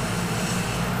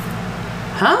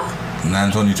 Huh?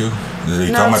 9:22. Is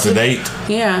he talking about the date?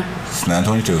 Yeah. It's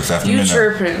 9:22. It's after midnight. You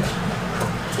tripping?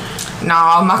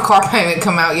 No, my car payment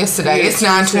come out yesterday. It's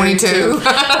 9/22.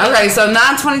 Okay, so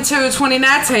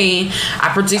 9/22/2019. I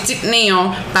predicted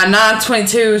now by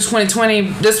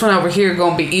 9/22/2020, this one over here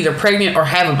gonna be either pregnant or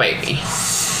have a baby.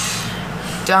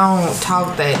 Don't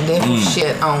talk that different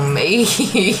shit on me.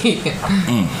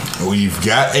 We've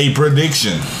got a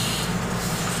prediction.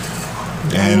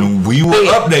 And we will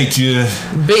update you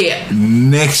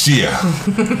next year.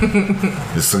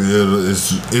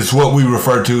 It's what we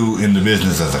refer to in the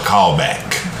business as a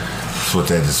callback.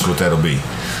 That's what that'll be.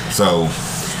 So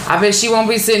I bet she won't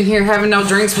be sitting here having no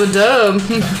drinks with Dub.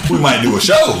 We might do a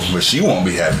show, but she won't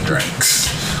be having drinks.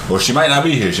 Or she might not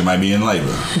be here. She might be in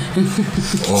labor.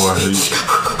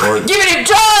 or give me the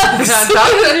drugs.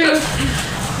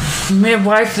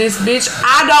 Midwife this bitch.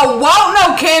 I don't want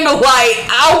no candlelight.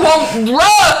 I want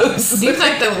drugs. Do you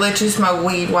think they'll let you smoke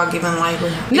weed while giving labor?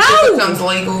 No. If it becomes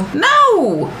legal?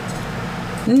 No.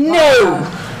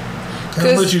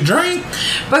 They'll let you drink?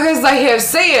 Because they have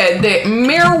said that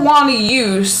marijuana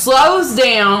use slows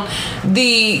down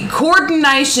the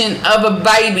coordination of a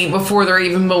baby before they're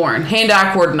even born.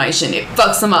 Hand-eye coordination. It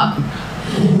fucks them up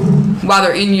while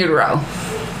they're in utero.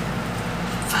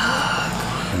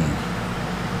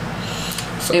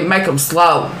 It make them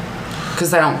slow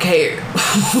because they don't care.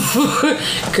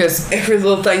 Because every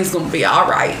little thing's gonna be all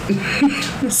right.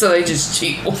 So they just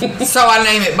chill. So I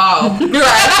name it Bob.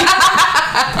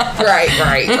 Right.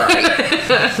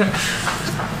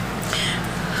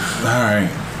 All right.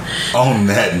 On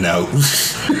that note,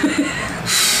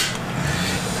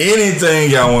 anything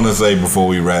y'all want to say before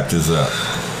we wrap this up?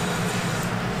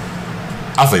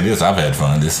 I'll say this: I've had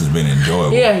fun. This has been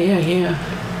enjoyable. Yeah.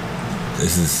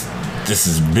 This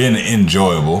has been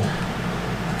enjoyable.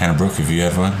 Hannah Brooke, have you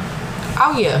had fun?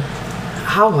 Oh yeah.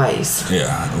 Always.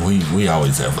 Yeah, we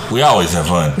always have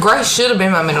fun. Grace should have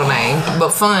been my middle name,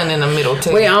 but fun in the middle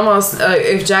too. We almost,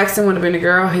 if Jackson would have been a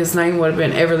girl, his name would have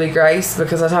been Everly Grace,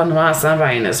 because I told him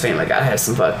somebody in this family gotta have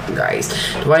some fucking grace.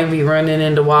 Dwayne be running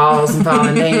into walls and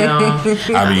falling down.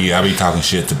 I be talking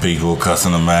shit to people,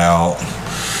 cussing them out.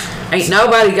 Ain't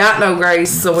nobody got no Grace,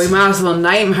 so we might as well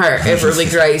name her Everly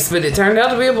Grace. But it turned out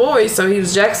to be a boy, so he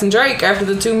was Jackson Drake after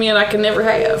the 2 men I can never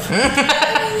have.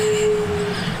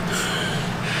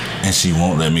 And she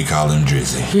won't let me call him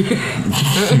Drizzy.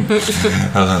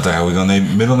 I was gonna think, are we gonna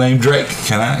name middle name Drake?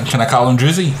 Can I call him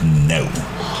Drizzy? No.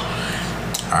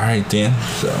 All right then.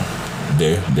 So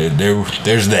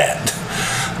there's that.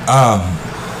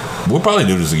 We'll probably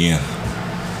do this again.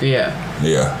 Yeah.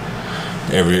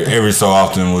 Every so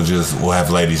often we'll have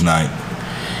ladies' night.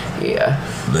 Yeah.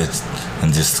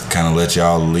 and just kind of let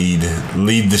y'all lead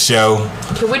the show.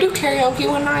 Can we do karaoke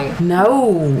one night?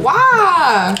 No,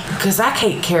 Why? because I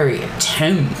can't carry a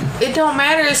tune. It don't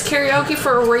matter. It's karaoke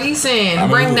for a reason. I mean,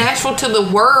 Bring Nashville to the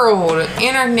world.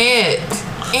 Internet.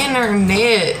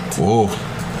 We'll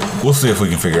see if we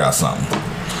can figure out something.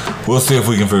 We'll see if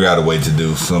we can figure out a way to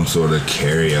do some sort of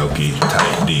karaoke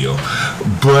type deal.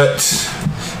 But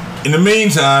in the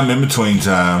meantime, in between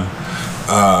time,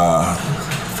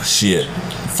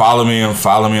 follow me on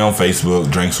Facebook,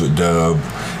 Drinks with Dub,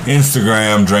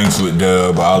 Instagram, Drinks with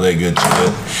Dub, all that good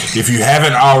shit. If you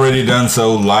haven't already done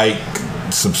so, like,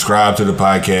 subscribe to the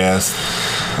podcast.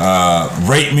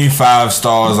 Rate me 5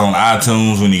 stars on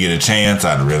iTunes when you get a chance.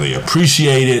 I'd really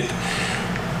appreciate it.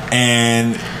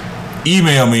 And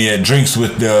email me at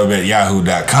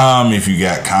drinkswithdub@yahoo.com if you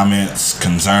got comments,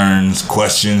 concerns,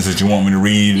 questions that you want me to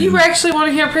read. You actually want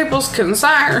to hear people's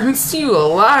concerns? You a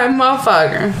lying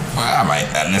motherfucker. Well, I might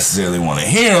not necessarily want to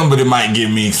hear them, but it might give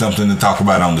me something to talk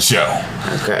about on the show.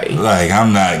 Okay. Like,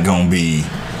 I'm not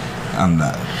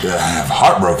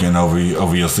heartbroken over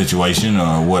your situation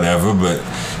or whatever, but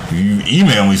if you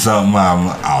email me something,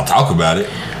 I'll talk about it.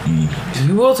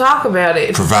 You will talk about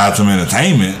it. Provide some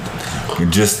entertainment.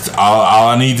 Just all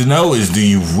I need to know is, do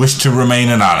you wish to remain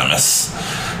anonymous?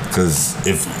 Because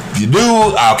if you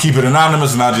do, I'll keep it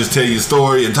anonymous and I'll just tell you a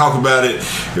story and talk about it.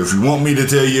 If you want me to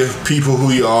tell you people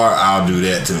who you are, I'll do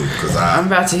that too. I'm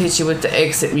about to hit you with the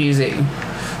exit music.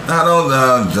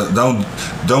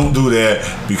 Don't do that,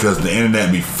 because the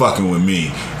internet be fucking with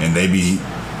me, and they be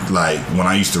like, when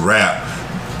I used to rap,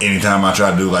 anytime I try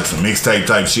to do like some mixtape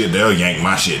type shit, they'll yank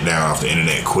my shit down off the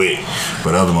internet quick.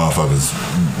 But other motherfuckers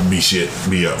be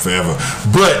up forever.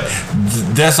 But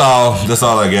that's all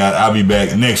I got. I'll be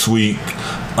back next week.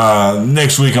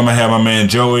 Next week I'm gonna have my man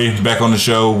Joey back on the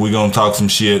show. We're gonna talk some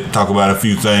shit, talk about a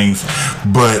few things.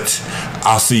 But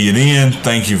I'll see you then.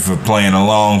 Thank you for playing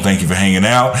along. Thank you for hanging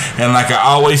out. And like I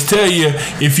always tell you,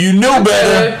 if you knew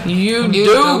better, You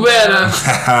do better.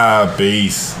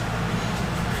 Peace.